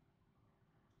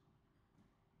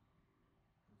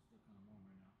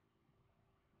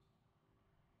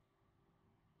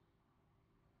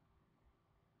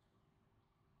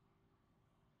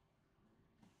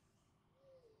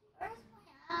 Where's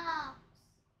my house?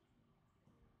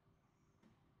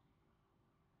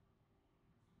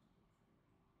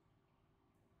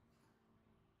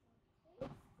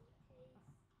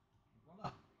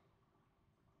 Voila.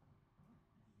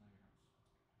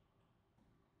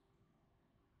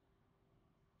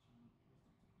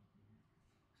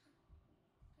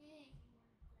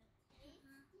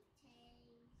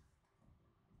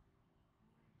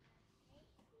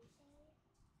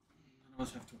 None of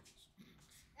us have torches.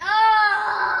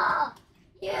 Oh!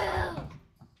 You!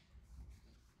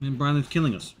 And Bryland's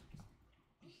killing us.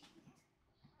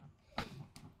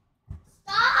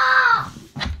 Stop!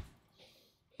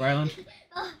 Bryland?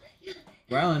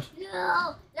 Bryland?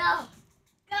 No, no.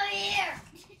 Come here.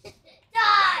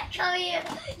 Die. Come here.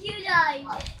 You die.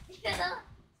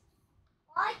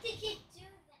 Why did you do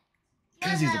that?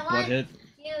 Because he's a I wanted butthead. to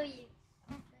kill you.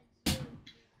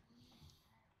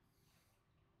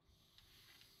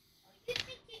 Oh, you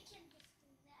think you can just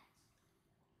do that?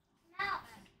 Now.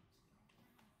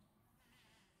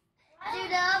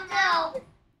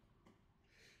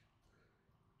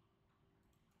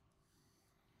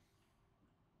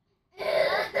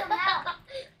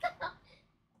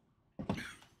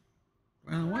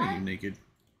 naked.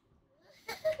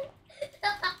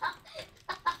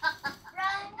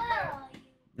 Brian, where are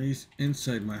you? He's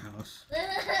inside my house. No, this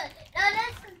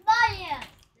is my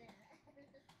house. This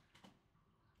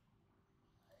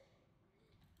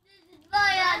is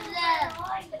my house now.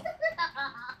 Where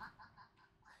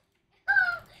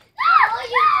are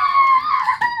you,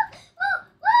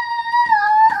 Brian?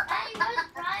 Hey, where's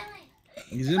Brian?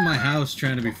 He's in my house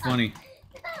trying to be funny.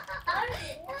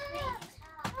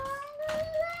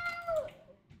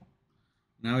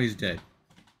 Now he's dead.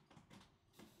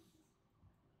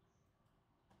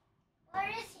 Where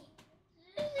is he?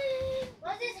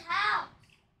 What's his house?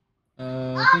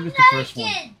 I think it's the first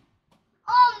one.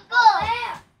 I'm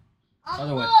both.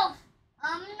 Other way.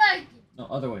 I'm naked. No,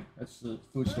 other way. That's the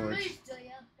food storage.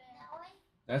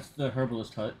 That's the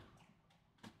herbalist hut.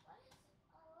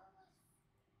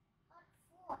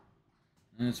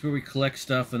 And it's where we collect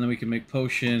stuff, and then we can make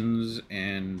potions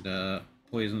and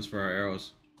poisons for our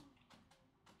arrows.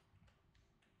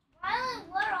 Rylan,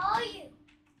 where are you?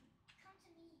 Come to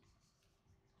me.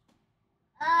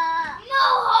 No!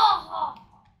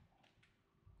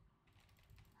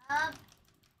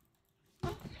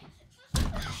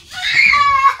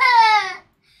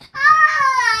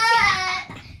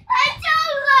 I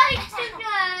don't like you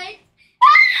guys.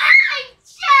 I hate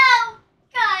you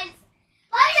guys.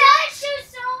 I hate you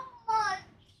so much.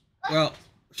 Well,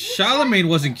 Charlemagne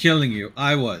wasn't killing you.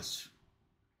 I was.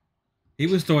 He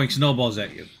was throwing snowballs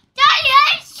at you. I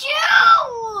hate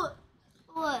you.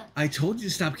 What? I told you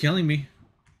to stop killing me.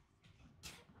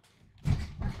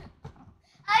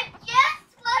 I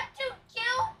just want to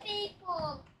kill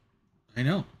people. I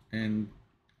know. And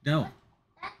no.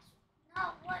 That's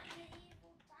not what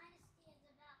medieval dynasty is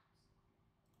about.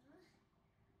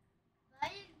 I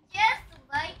just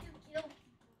like to kill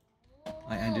people.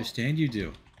 I understand you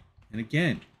do. And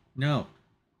again, no.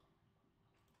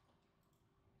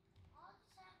 I'll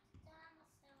just have to die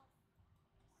myself.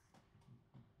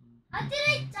 How did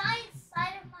I die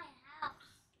inside of my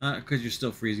house? Because you're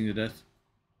still freezing to death.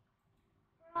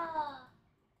 Bruh.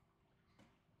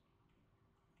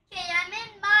 Okay, I'm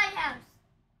in my house.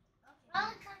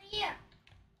 Ron, come here.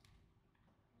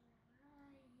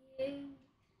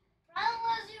 Ron,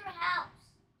 where's your house?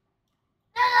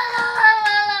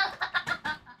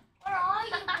 Where are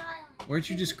you, Ron? Weren't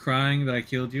you just crying that I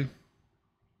killed you?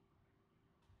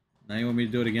 Now you want me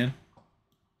to do it again?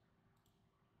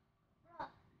 Bruh,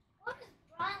 what is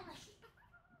Brian?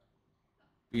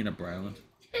 Being a Bryland.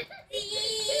 Come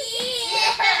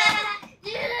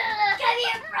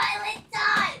here, Brian,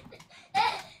 time.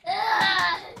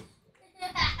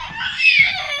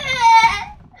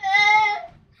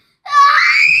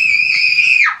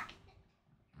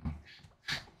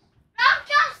 I'm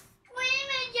just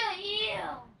screaming your ear.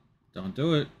 Don't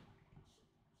do it.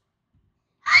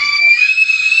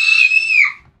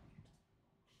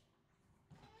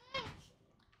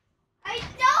 I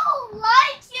don't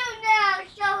like you now,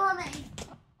 Charlemagne.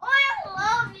 Oh, I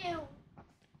love you.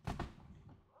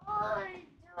 Oh, I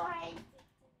do hate it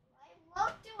to you. I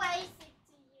love to hate it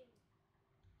to you.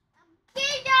 I'm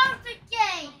kicked out of the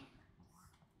game.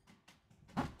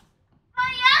 I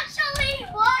actually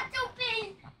want to be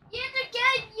in the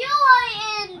game you are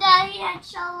in, Daddy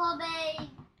Charlemagne.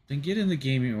 Then get in the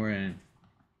game you were in.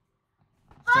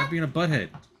 Stop being a butthead.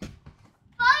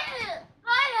 I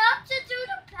have to do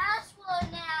the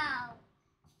password now.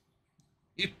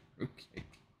 Okay.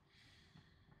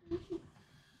 You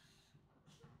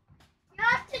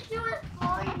have to do it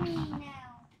for me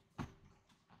now.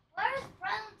 Where is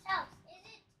Brian's house? Is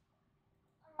it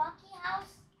a rocky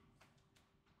house?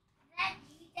 Is that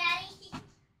you, Daddy?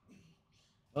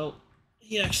 Well,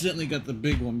 he accidentally got the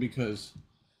big one because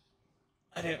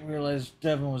I didn't realize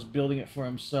Devin was building it for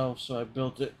himself, so I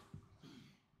built it.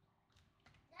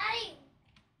 Daddy,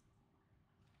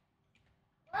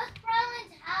 where's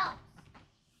Brian's house?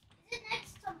 Is it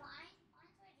next to mine?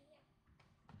 Mine's right here.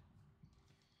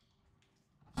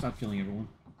 Stop killing everyone.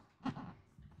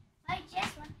 I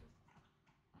just went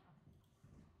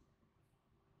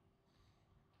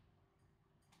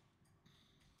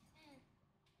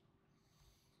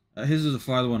His is the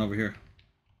farther one over here.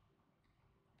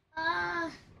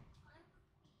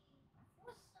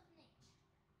 what's the name?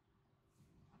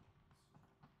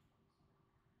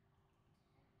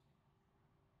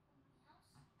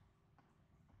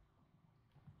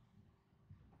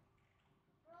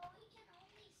 Bro, we can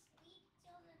only sleep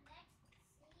till the next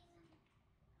season.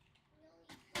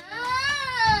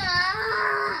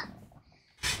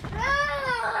 Really?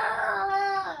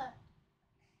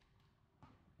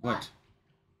 What?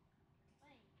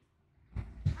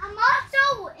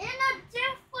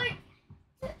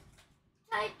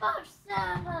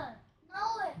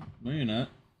 No, you're not.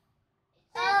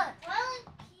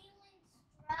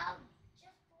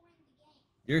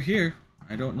 You're here.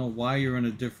 I don't know why you're in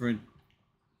a different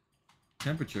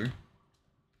temperature.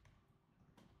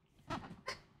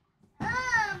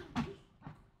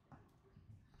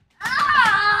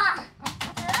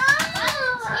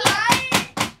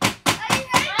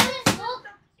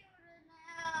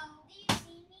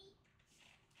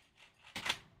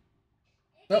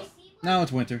 Oh, now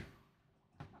it's winter.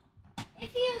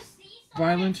 If you see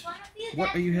Violent,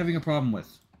 what are you having a problem with?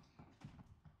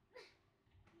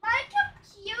 My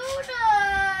computer!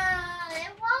 It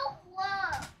won't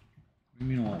work. What do you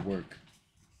mean it won't work?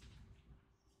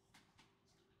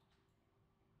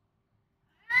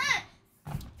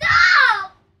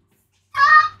 Stop!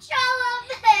 Stop telling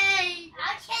me!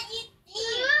 How can you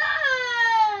see?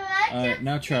 Alright,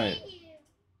 now try it.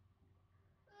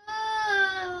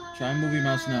 Try and move your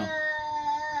mouse now.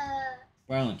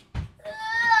 Violent.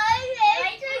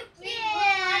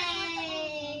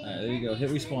 Alright, there you go.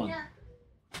 Hit respawn. Now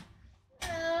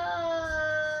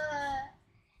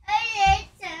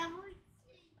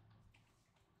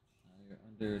you're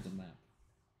under the map.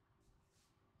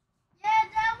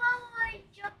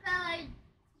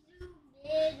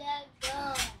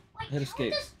 Hit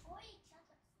escape.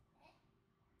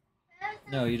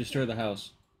 No, you destroy the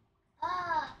house.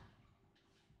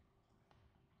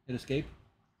 Hit escape.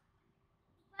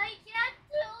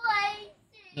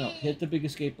 No, hit the big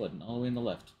escape button all the way on the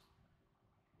left.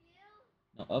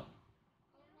 No, up.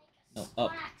 No,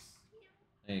 up.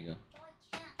 There you go. What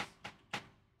the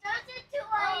hell is going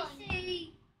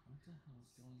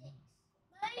on?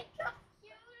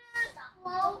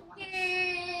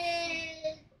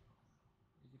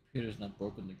 Your computer's not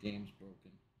broken, the game's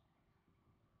broken.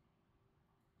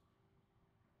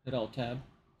 Hit Alt Tab.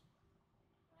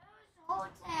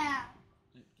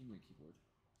 Yeah, give me a keyboard.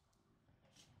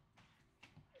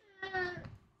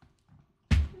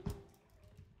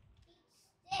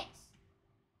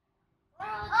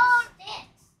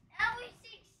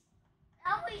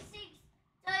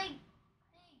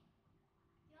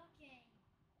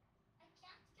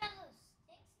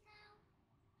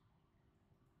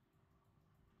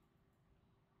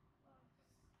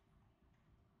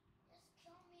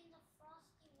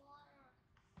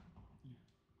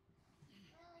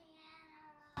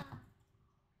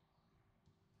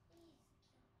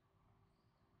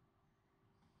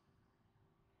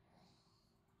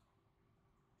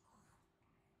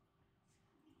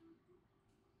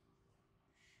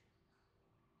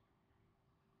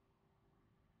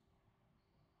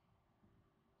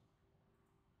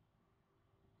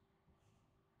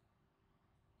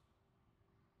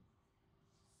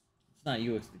 It's not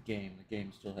you, it's the game. The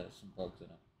game still has some bugs in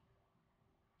it.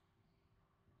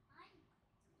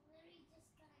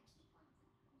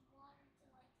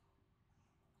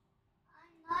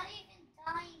 I'm not even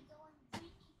dying going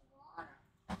drinking water.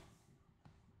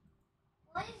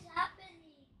 What is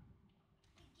happening?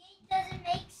 The game doesn't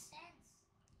make sense.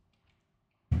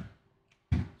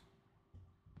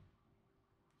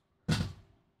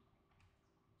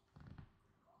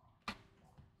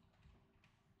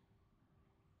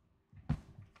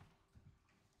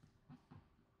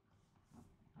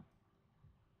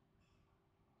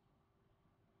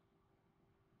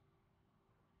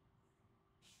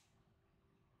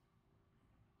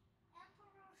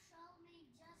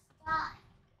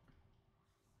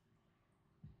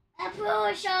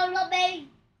 Emperor Charlemagne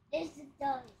is the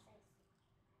dog.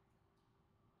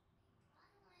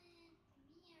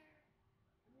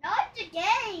 Not the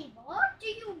game. What do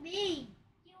you mean?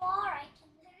 You are. I can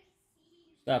literally see you.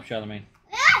 Stop, Charlemagne.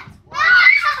 No! I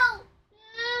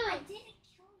didn't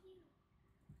kill you.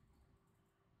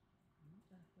 What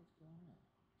the hell's going on?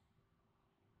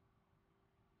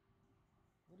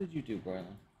 What did you do,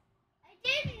 Brylan? I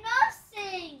did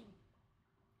nothing.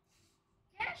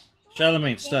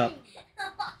 Charlemagne, stop.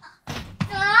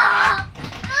 Stop!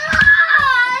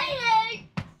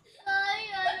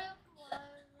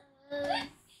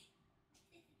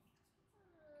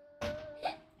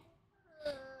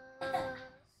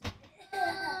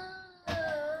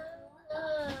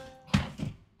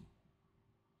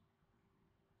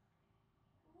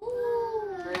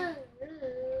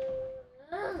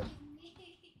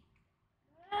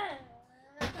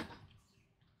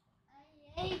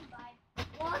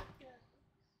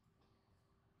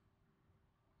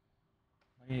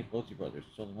 I hate both you brothers.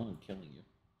 It's only one who's killing you.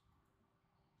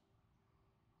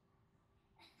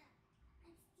 I'm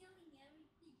stealing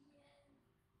everything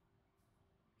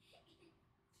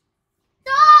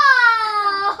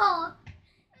Stop!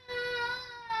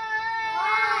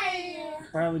 Why?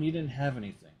 Brylan, you didn't have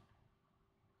anything.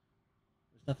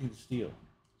 There's nothing to steal.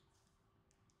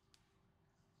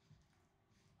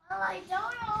 Well, I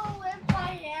don't know if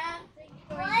I have things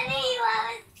for you. Why do you have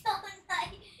a stone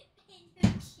knife in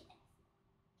your chest?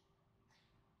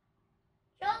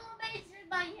 Charlemagne's in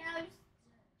my house.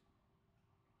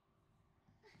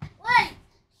 Wait!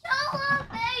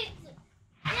 Charlemagne's is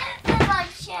in my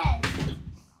chest.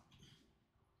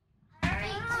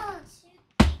 Alright,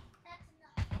 that's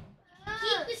enough.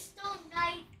 Keep the stone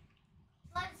knife,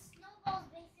 but snowball's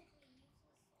basically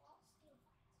useless, so I'll steal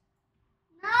that.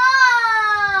 No!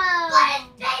 But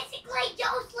it's basically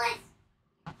useless!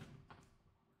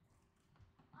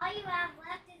 All you have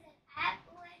left is an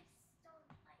apple and stone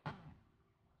knife.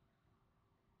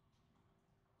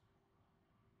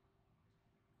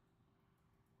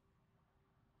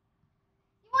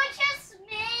 You were just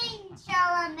mean,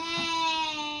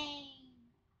 Charlemagne!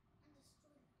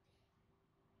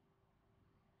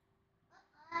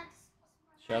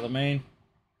 Charlemagne,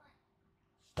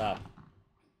 stop.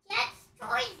 Get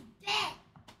Troy's bed!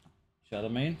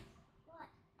 Charlemagne, What?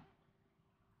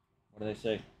 what do they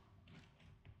say?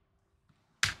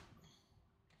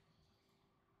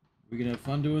 We gonna have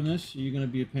fun doing this? Or are you gonna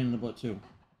be a pain in the butt too?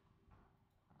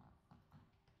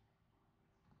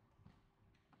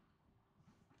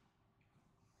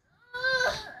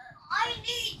 I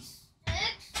need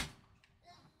sticks.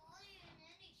 There's not even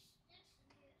any sticks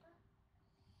in here.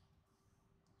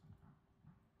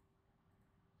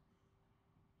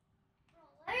 Bro,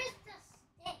 where's the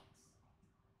sticks?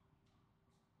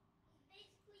 There's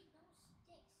basically no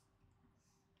sticks.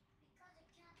 Because I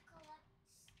can't collect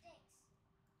sticks.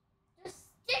 The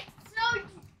sticks are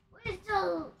with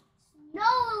the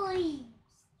snow leaves.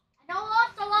 I don't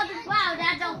want them on the ground.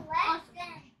 I don't want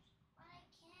them. But I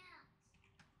can't.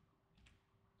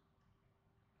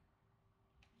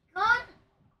 God,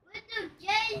 with the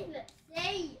game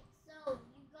say so,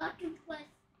 you got to press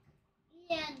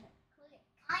E and click.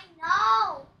 I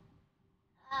know.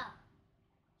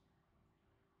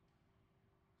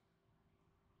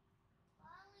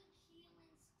 Following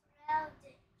humans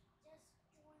crowded just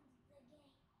joined the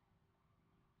game.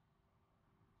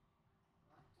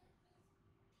 What do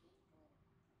these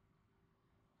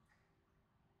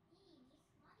people mean?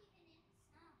 He's not even in his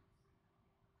house.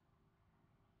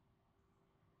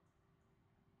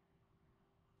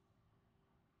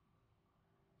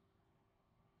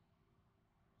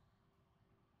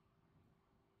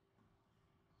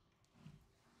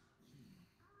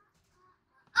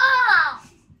 Oh!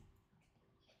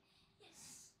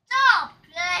 Stop,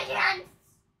 Playin!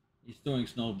 He's throwing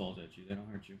snowballs at you. They don't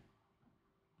hurt you.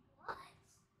 What?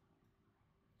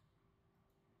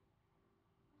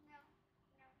 No,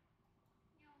 no,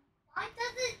 no. Why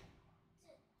does it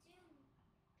do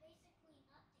basically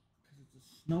nothing? Because it's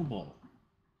a snowball.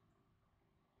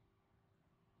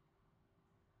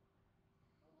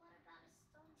 Well, what about a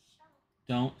stone shovel?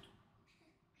 Don't.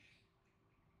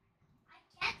 I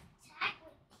can't attack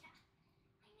with that.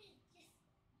 I'm gonna just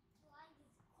fly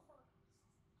this corpse.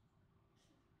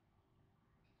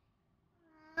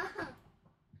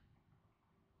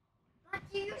 But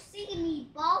do you see me,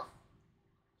 both?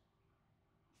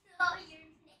 Oh, you're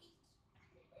naked.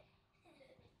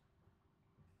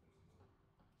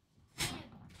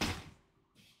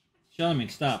 Charlemagne,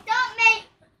 stop. Stop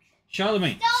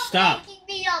Charlemagne, stop. making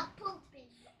me a pooping.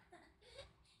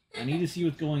 I need to see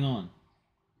what's going on.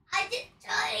 I just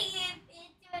turning him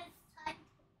into a cycle.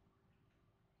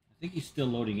 I think he's still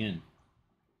loading in.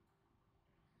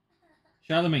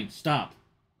 Charlemagne, stop.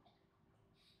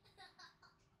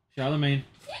 Charlemagne,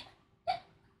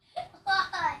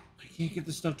 Why? I can't get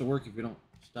this stuff to work if you don't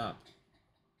stop.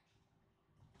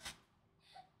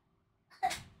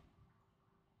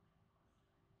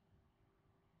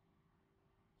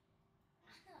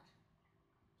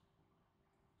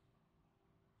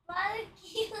 Why would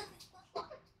you?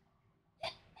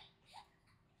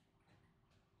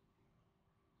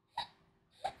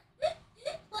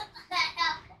 What the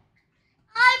hell?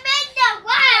 I'm in the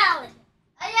ground.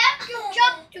 I have to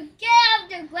jump to get out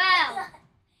the ground.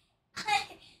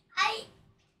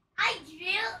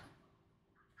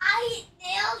 I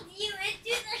nailed you into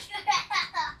the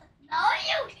ground. No,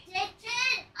 you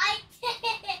didn't. I did.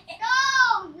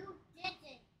 No, you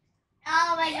didn't.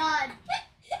 Oh my God.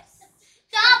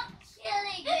 Stop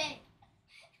killing me.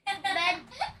 Ben,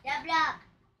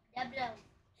 Dablo.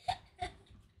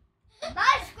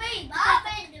 My screen, I'm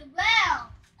in the ground.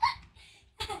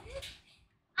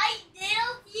 I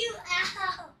nailed you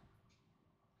out.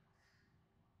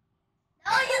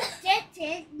 No, you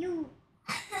didn't. You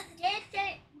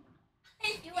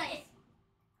didn't do it.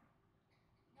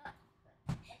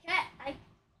 No.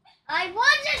 I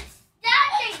wasn't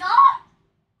standing up.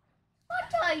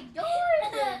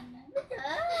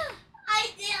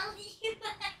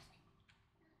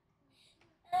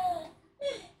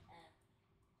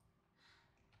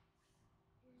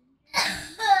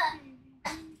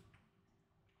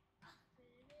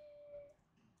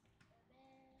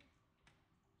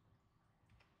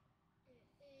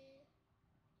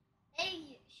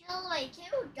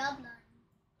 kill Dublin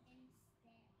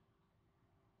instead.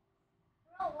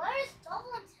 Bro, where is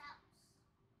Dublin's house?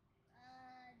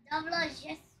 Dublin's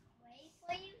just wait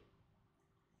for you.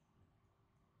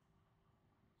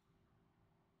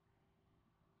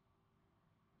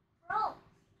 Bro,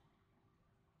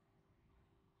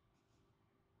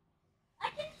 I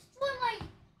can destroy my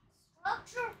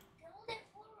structure, build it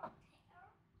for repair.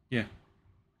 Yeah.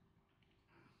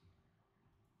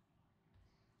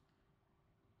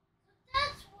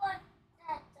 That's what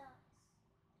that does.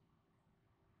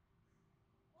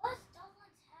 What's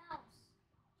Dublin's house?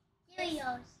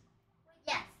 Helios.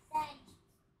 Yes, Daddy.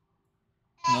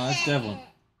 No, that's Devlin.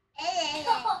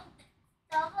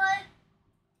 Dublin.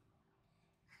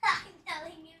 I'm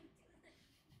telling you.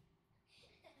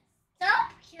 Stop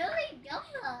killing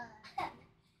Dublin. But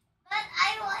I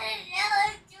wanted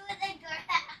Dylan to the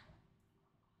ground.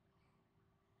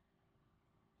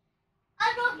 I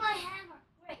broke my hammer.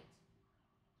 Great.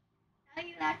 Now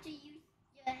you have to use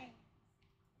your hand.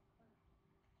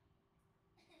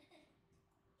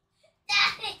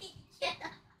 Daddy, get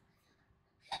up.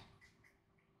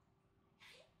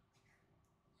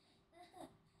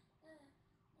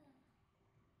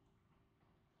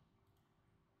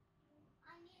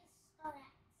 I need a start.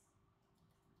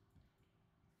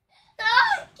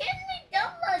 Stop killing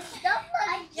Dublin.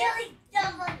 I'm killing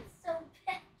Dublin so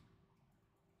bad.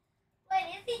 Wait,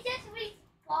 is he just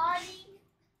respawning?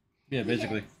 Yeah,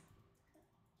 basically.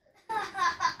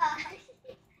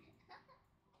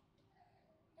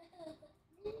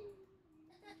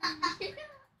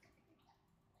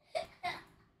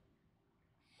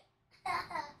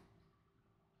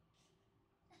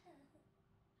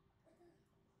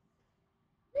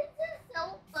 This is so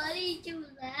funny to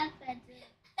laugh at this.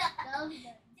 Dude,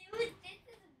 this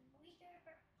is weird.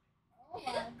 Oh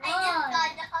my god. I just got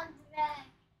the undrag.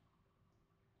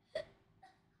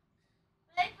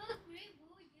 Right foot, green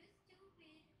boo, you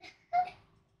stupid.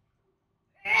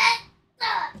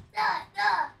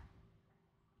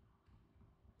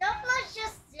 Dumbledore's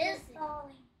just this.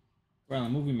 Brown,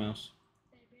 move your mouse.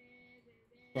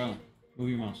 Brown, move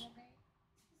your mouse.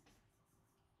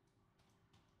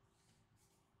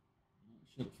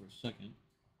 Shut it for a second.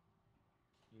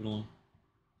 Leave it alone.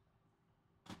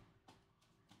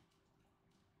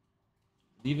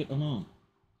 Leave it alone.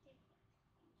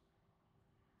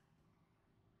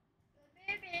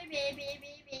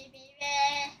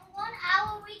 1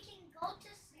 hour we can go to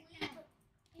sleep and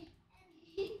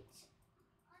eat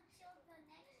until the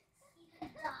next season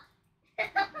dies.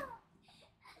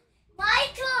 My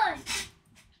turn.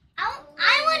 I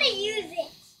want to use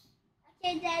it.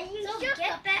 Okay, then you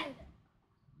get back.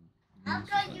 I'm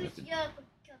going to use your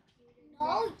computer.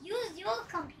 No, use your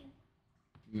computer.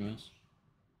 Yes.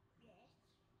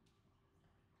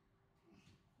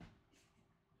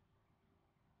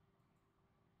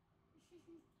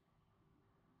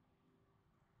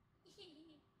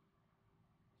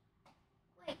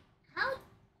 Wait, how?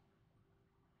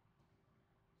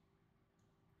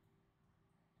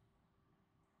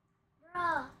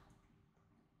 Bruh.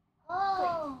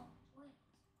 Oh, wait.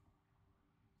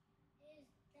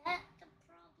 Is that the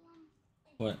problem?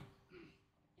 What?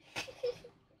 He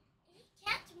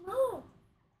can't move.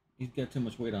 He's got too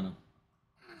much weight on him.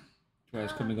 I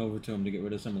was coming over to him to get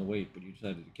rid of some of the weight, but you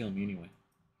decided to kill me anyway.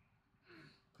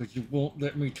 Because you won't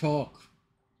let me talk.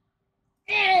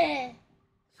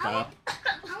 Stop. I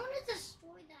want to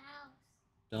destroy the house.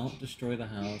 Don't destroy the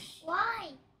house.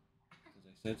 Why? Because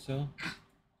I said so.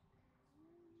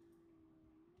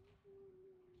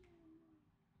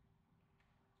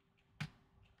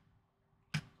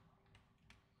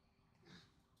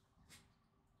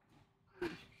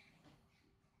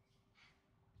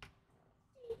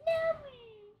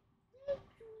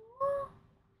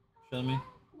 Show me.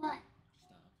 What?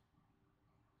 Stop.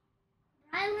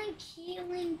 Violent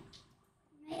killing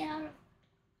made out of.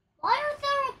 Why are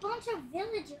there a bunch of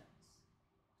villagers?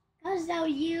 Because they're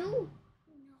you?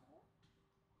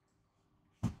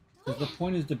 No. Because the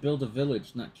point is to build a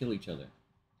village, not kill each other.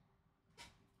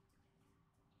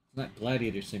 It's not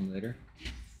Gladiator Simulator.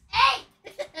 Hey!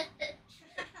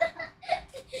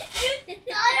 You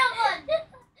son of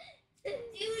a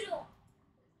doodle.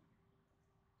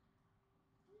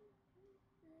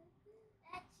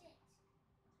 That's it.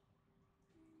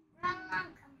 I'm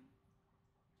coming.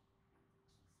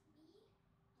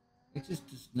 It just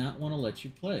does not want to let you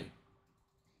play.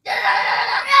 Hey!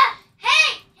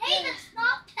 Hey,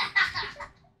 stop that!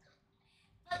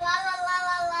 La la la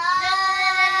la la.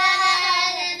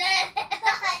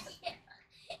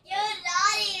 You're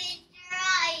not even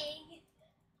trying.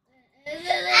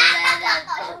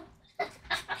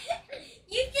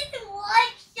 You just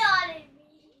one shot.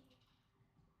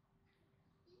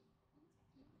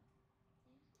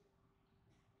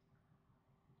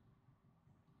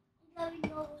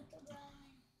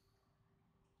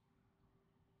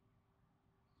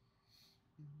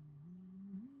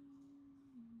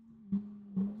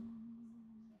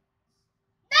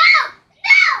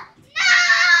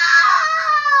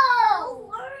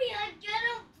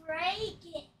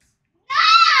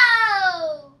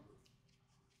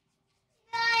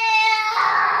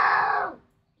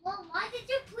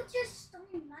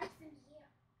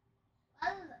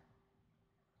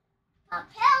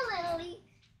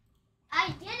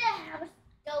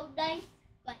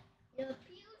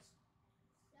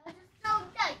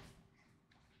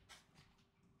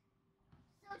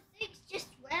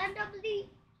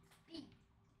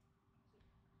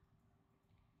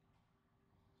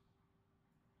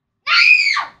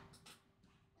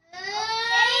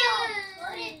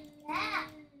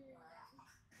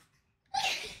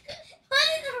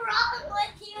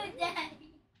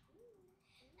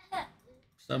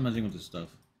 Stop messing with this stuff.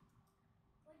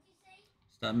 What'd you say?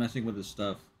 Stop messing with this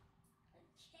stuff.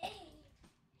 Okay.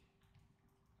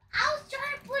 I was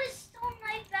trying to put a stone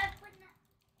right back, but not.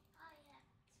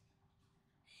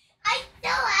 I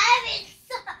still have it.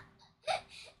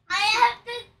 I have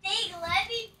the thing. Let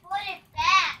me put it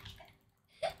back.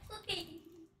 Please.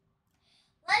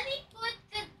 Let me put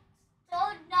the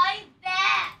stone knife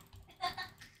back.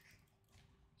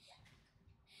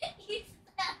 You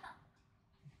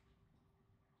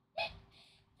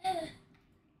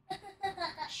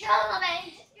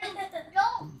Charlemagne,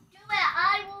 don't do it.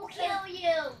 I will kill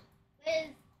you with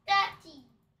that team.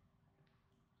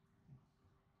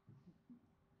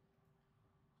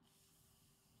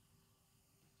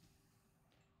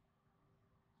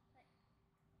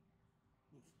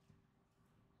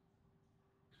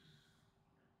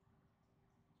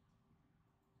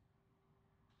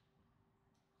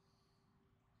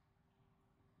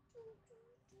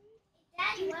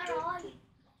 Daddy, where are you?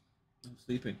 I'm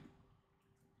sleeping.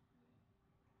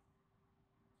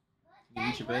 You Daddy,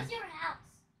 reach your bed? where's your house?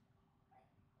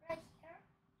 Right here?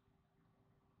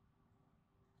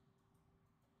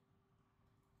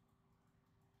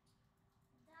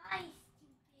 Die,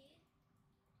 stupid.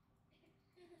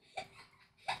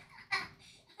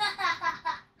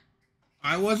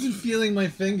 I wasn't feeling my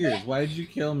fingers. Why did you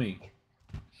kill me?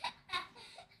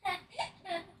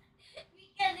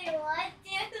 Because they want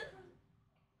to.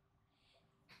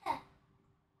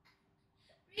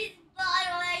 Reason why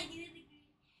I do the green.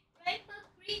 Right foot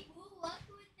green, move, walk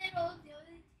with it all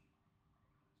doing.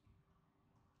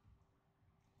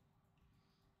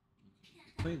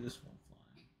 Play this one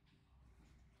fine.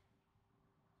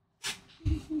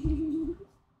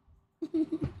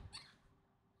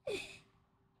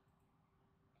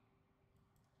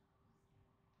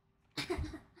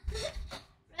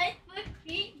 Right foot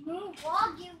green, move,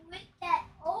 walking with that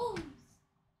hose.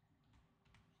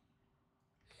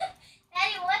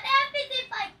 Daddy, what happens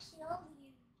if I kill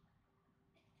you?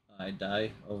 I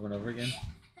die over and over again.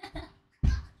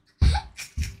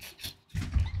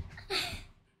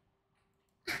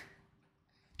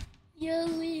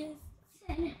 Julius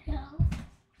said no.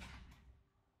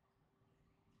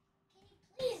 Can you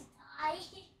please die?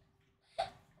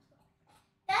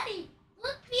 Daddy,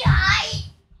 look behind.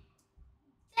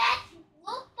 Daddy,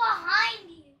 look behind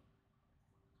you.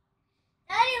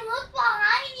 Daddy, look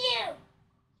behind you.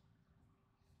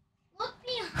 Look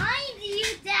behind you,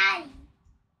 Daddy.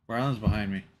 Marlon's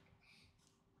behind me.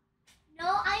 No,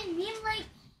 I mean like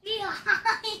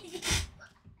behind you.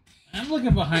 I'm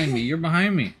looking behind me. You're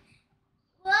behind me.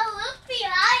 Well, look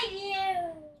behind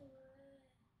you.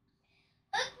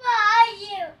 Look behind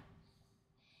you.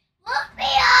 Look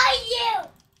behind you.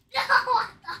 No, what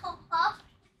the fuck?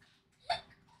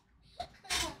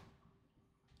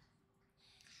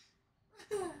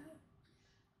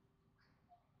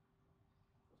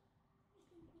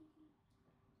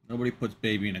 Nobody puts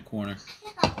baby in a corner.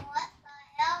 What the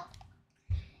hell?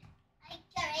 I'm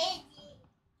crazy.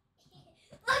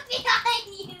 Look behind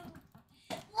you.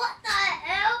 What the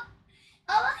hell?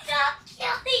 Oh my god, I'm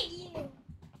killing you.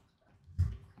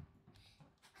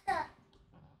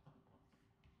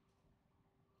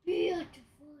 Beautiful.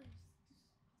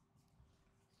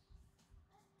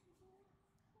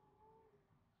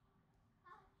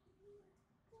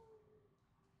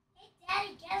 Hey,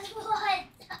 Daddy, guess what?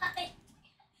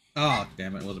 Oh,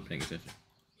 damn it. I wasn't paying attention.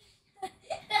 What the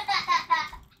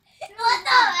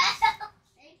hell?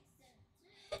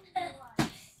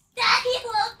 Daddy,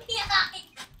 look behind.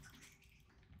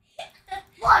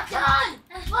 What done?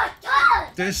 What done?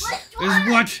 This is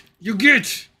what you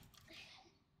get.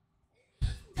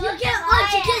 You get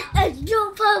what you get and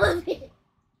you follow me.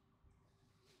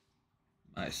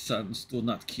 My sons do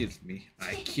not kill me.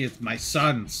 I kill my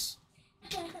sons.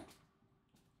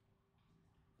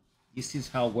 This is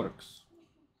how it works.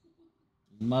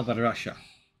 Mother Russia.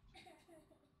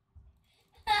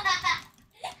 I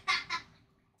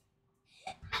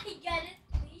gotta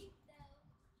sleep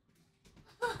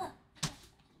though.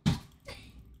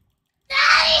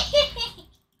 Daddy!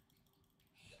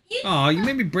 Oh, you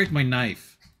made me break my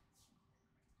knife.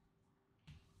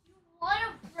 You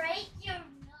wanna break your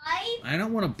knife? I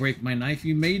don't want to break my knife.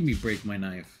 You made me break my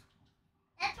knife.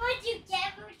 That's what you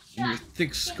get for And your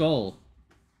thick skull.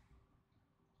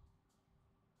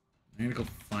 I'm gonna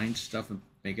go find stuff and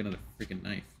make another freaking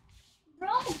knife. Bro,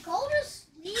 go to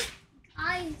sleep,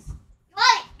 guys.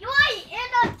 You are in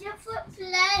a different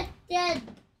planet than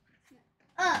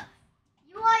Earth.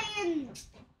 You are in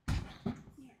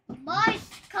Mars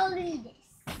colonies.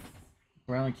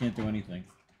 Riley can't do anything.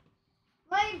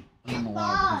 Right I don't in know why,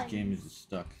 but Mars. his game is just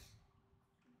stuck.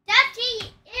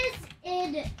 Daddy is in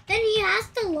kid. Then he has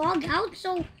to log out,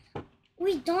 so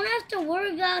we don't have to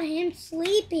worry about him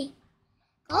sleeping.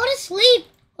 Go to sleep,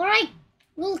 or I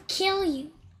will kill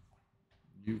you.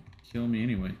 You kill me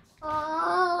anyway. It's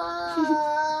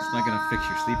not gonna fix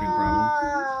your sleeping problem.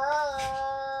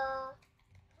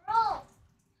 Bro,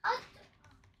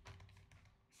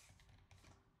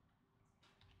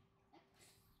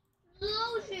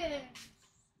 explosion.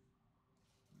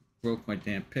 Broke my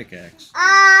damn pickaxe.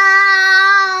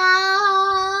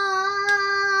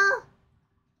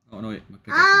 Oh no, wait, my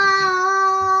pickaxe is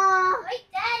broken. Wait,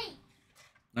 Daddy.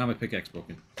 Now my pickaxe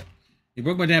broken. You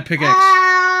broke my damn pickaxe.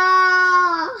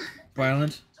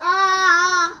 Violent.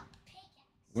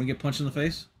 Wanna get punched in the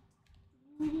face?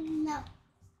 No.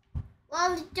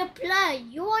 Well, to play,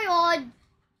 you're on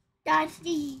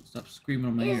Dynasty. Stop screaming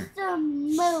on my Is ear. the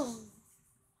moon.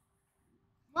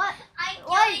 What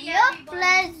your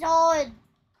plans on?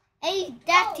 Hey,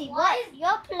 Daddy, what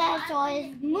your plans on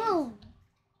is moon.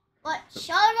 What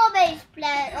Shadowbay's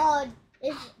plan on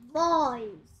is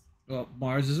boys. Well,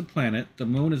 Mars is a planet. The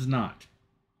moon is not.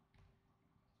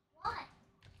 What?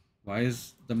 Why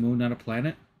is the moon not a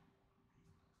planet?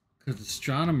 Because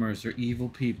astronomers are evil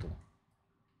people.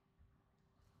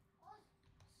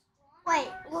 Wait.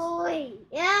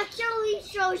 It actually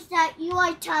shows that you are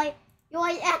at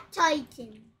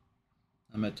Titan.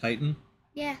 I'm a Titan.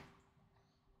 Yeah.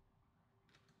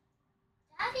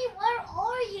 Daddy, where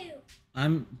are you?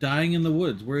 I'm dying in the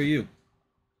woods. Where are you?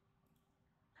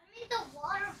 I'm in the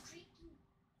water drinking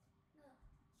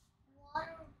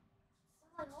water. So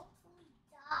I hopefully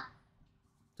die.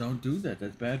 Don't do that.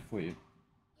 That's bad for you.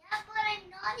 Yeah, but I'm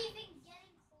not even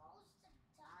getting close to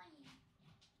dying.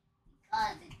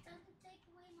 Because it doesn't take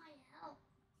away my health.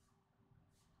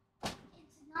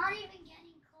 It's not even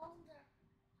getting colder.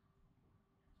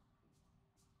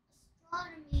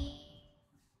 Astronomy.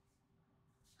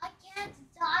 I can't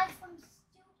die from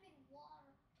stupid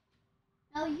water.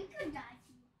 No, you can die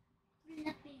from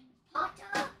flipping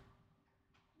Potter. No,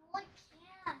 I can't.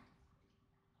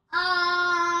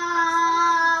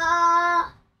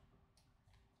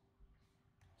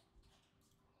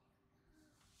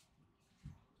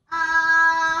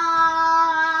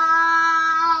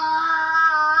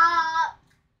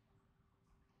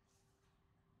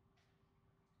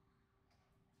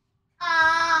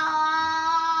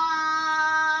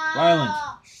 Violent.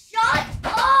 Shut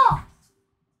up!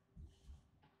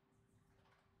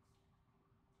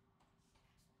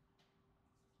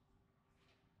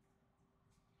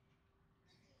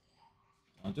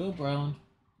 Don't do it, Bryland.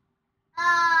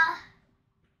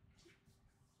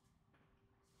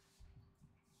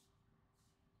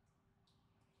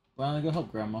 Bryland, go help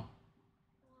Grandma.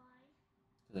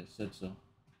 Because I said so.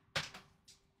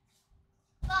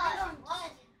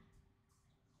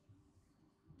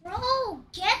 Bro,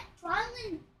 get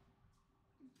Brian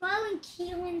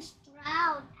Keelan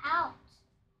Stroud out.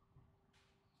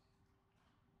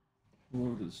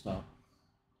 Where did it stop?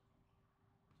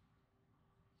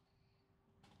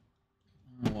 I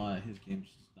don't know why his game's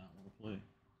just not want to play.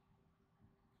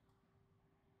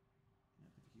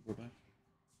 Keyboard back.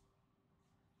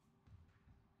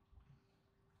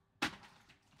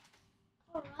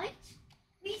 Alright,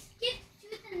 we skip to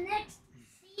the next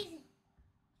season.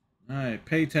 Alright,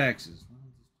 pay taxes. Well,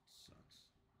 this sucks.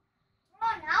 Bro,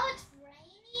 now it's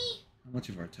rainy. How much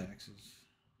of our taxes?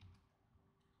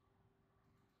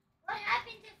 What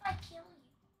happens if I kill you?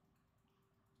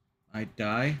 I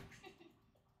die?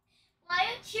 Why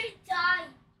don't you die?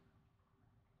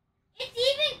 It's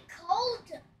even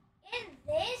cold in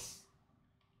this.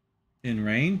 In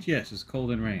rain? Yes, it's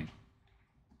cold in rain.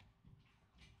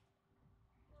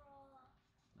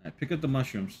 Alright, pick up the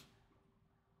mushrooms.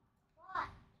 Why?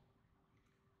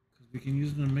 Because we can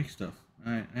use them to make stuff.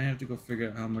 Alright, I have to go figure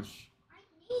out how much. I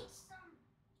need some.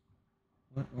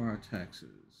 What are our taxes?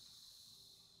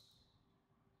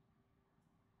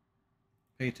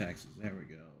 Pay taxes. There we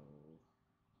go.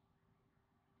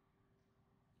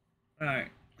 Alright,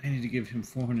 I need to give him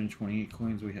 428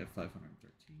 coins. We have 513.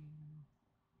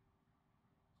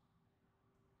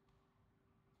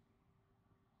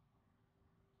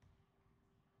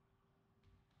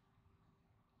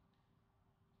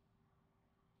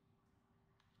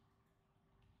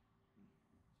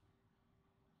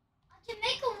 I can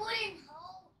make a wooden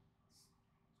hoe,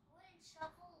 wooden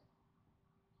shovel,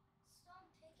 stone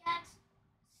pickaxe,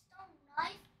 stone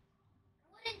knife,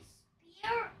 wooden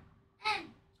spear, and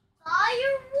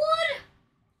firewood.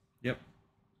 Yep.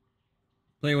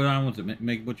 Play what I want to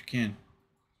make what you can.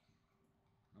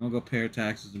 I'm gonna go pay our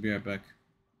taxes and be right back.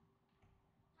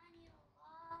 I need a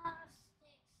lot of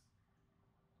sticks.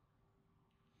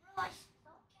 Bro, I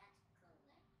still can't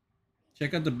collect.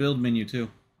 Check out the build menu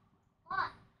too. Why?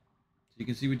 So you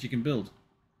can see what you can build.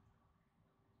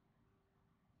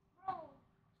 Bro,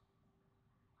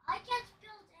 I can't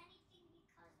build anything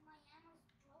because my hammer's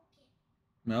broken.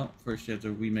 Well, first you have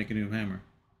to remake a new hammer.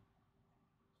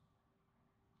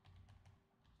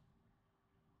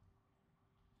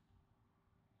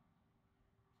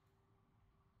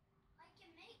 I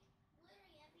can make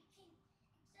literally everything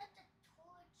except a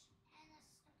torch and a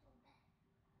simple bed.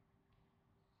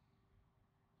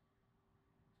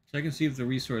 So I can see if the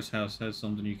resource house has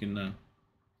something you can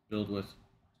build with.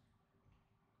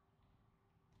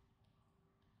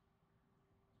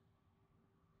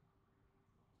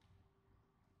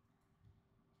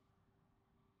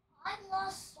 I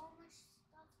lost so much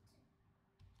stuff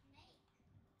to make.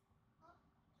 Oh,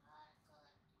 gotta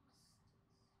collect musts.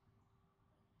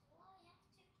 Do I have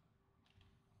to?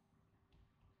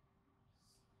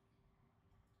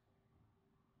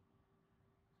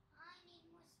 I need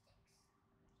more sticks.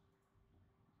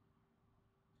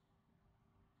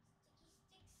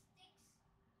 Sticky sticks,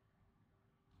 sticks.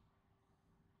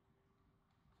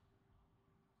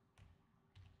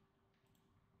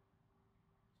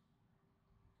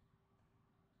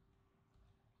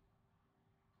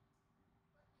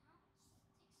 But now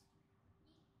sticks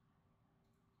need.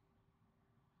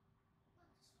 What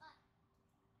the fuck? Stuff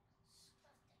that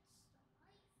stone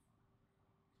knife.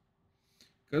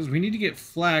 Because we need to get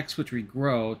flax, which we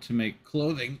grow, to make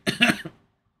clothing.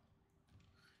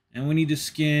 And we need to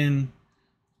skin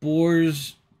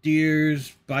boars,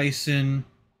 deers, bison,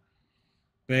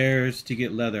 bears to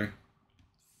get leather.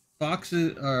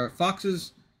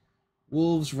 Foxes,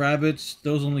 wolves, rabbits,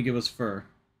 those only give us fur.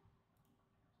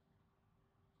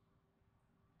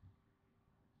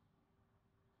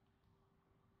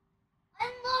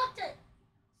 Unlocked it.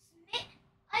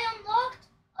 I unlocked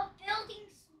a building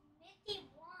smithy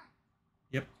 1.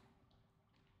 Yep.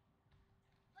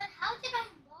 But how did I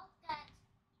unlock that?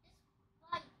 Just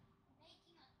by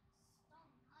making a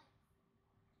stone knife.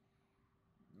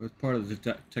 It was part of the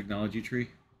technology tree.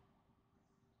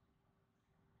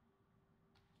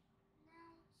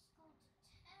 Now let's go to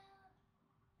tab.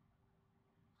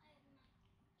 I have my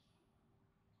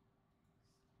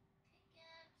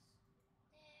pickaxe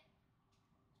there.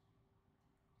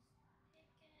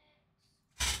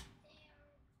 Pickaxe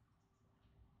there.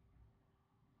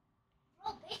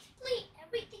 Bro, basically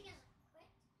everything is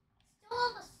equipped. Still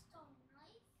have a stone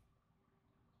knife.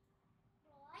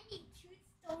 Bro, I need 2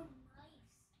 stone knives.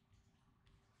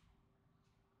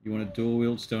 You want to dual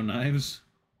wield stone knives?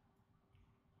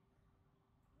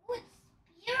 Wood,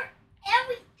 spear,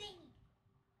 everything.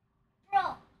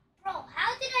 Bro,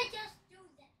 how did I just do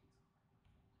that?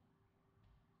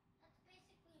 That's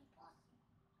basically impossible.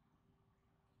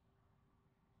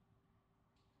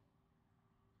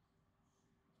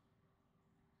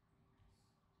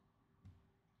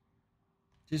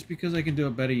 Just because I can do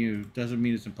it better than you doesn't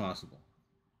mean it's impossible.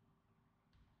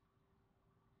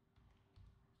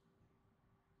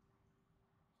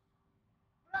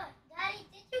 Bro, Daddy,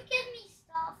 did you give me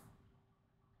stuff?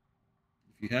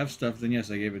 If you have stuff, then yes,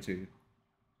 I gave it to you.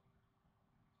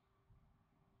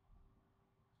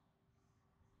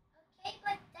 Okay,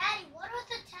 but Daddy, what are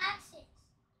the taxes?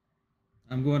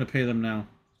 I'm going to pay them now,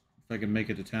 if I can make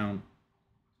it to town.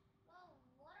 Bro,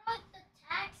 what are the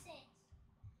taxes?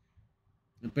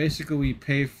 Basically, we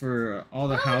pay for all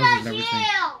the Who houses and the everything.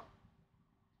 hell?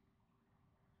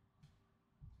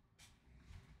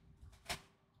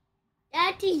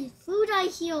 Daddy, food I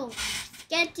heal.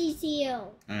 Get these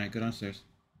heal. Alright, go downstairs.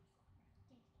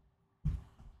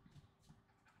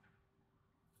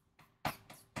 I'm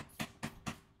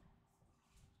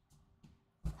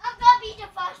gonna be the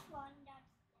first one.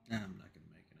 I'm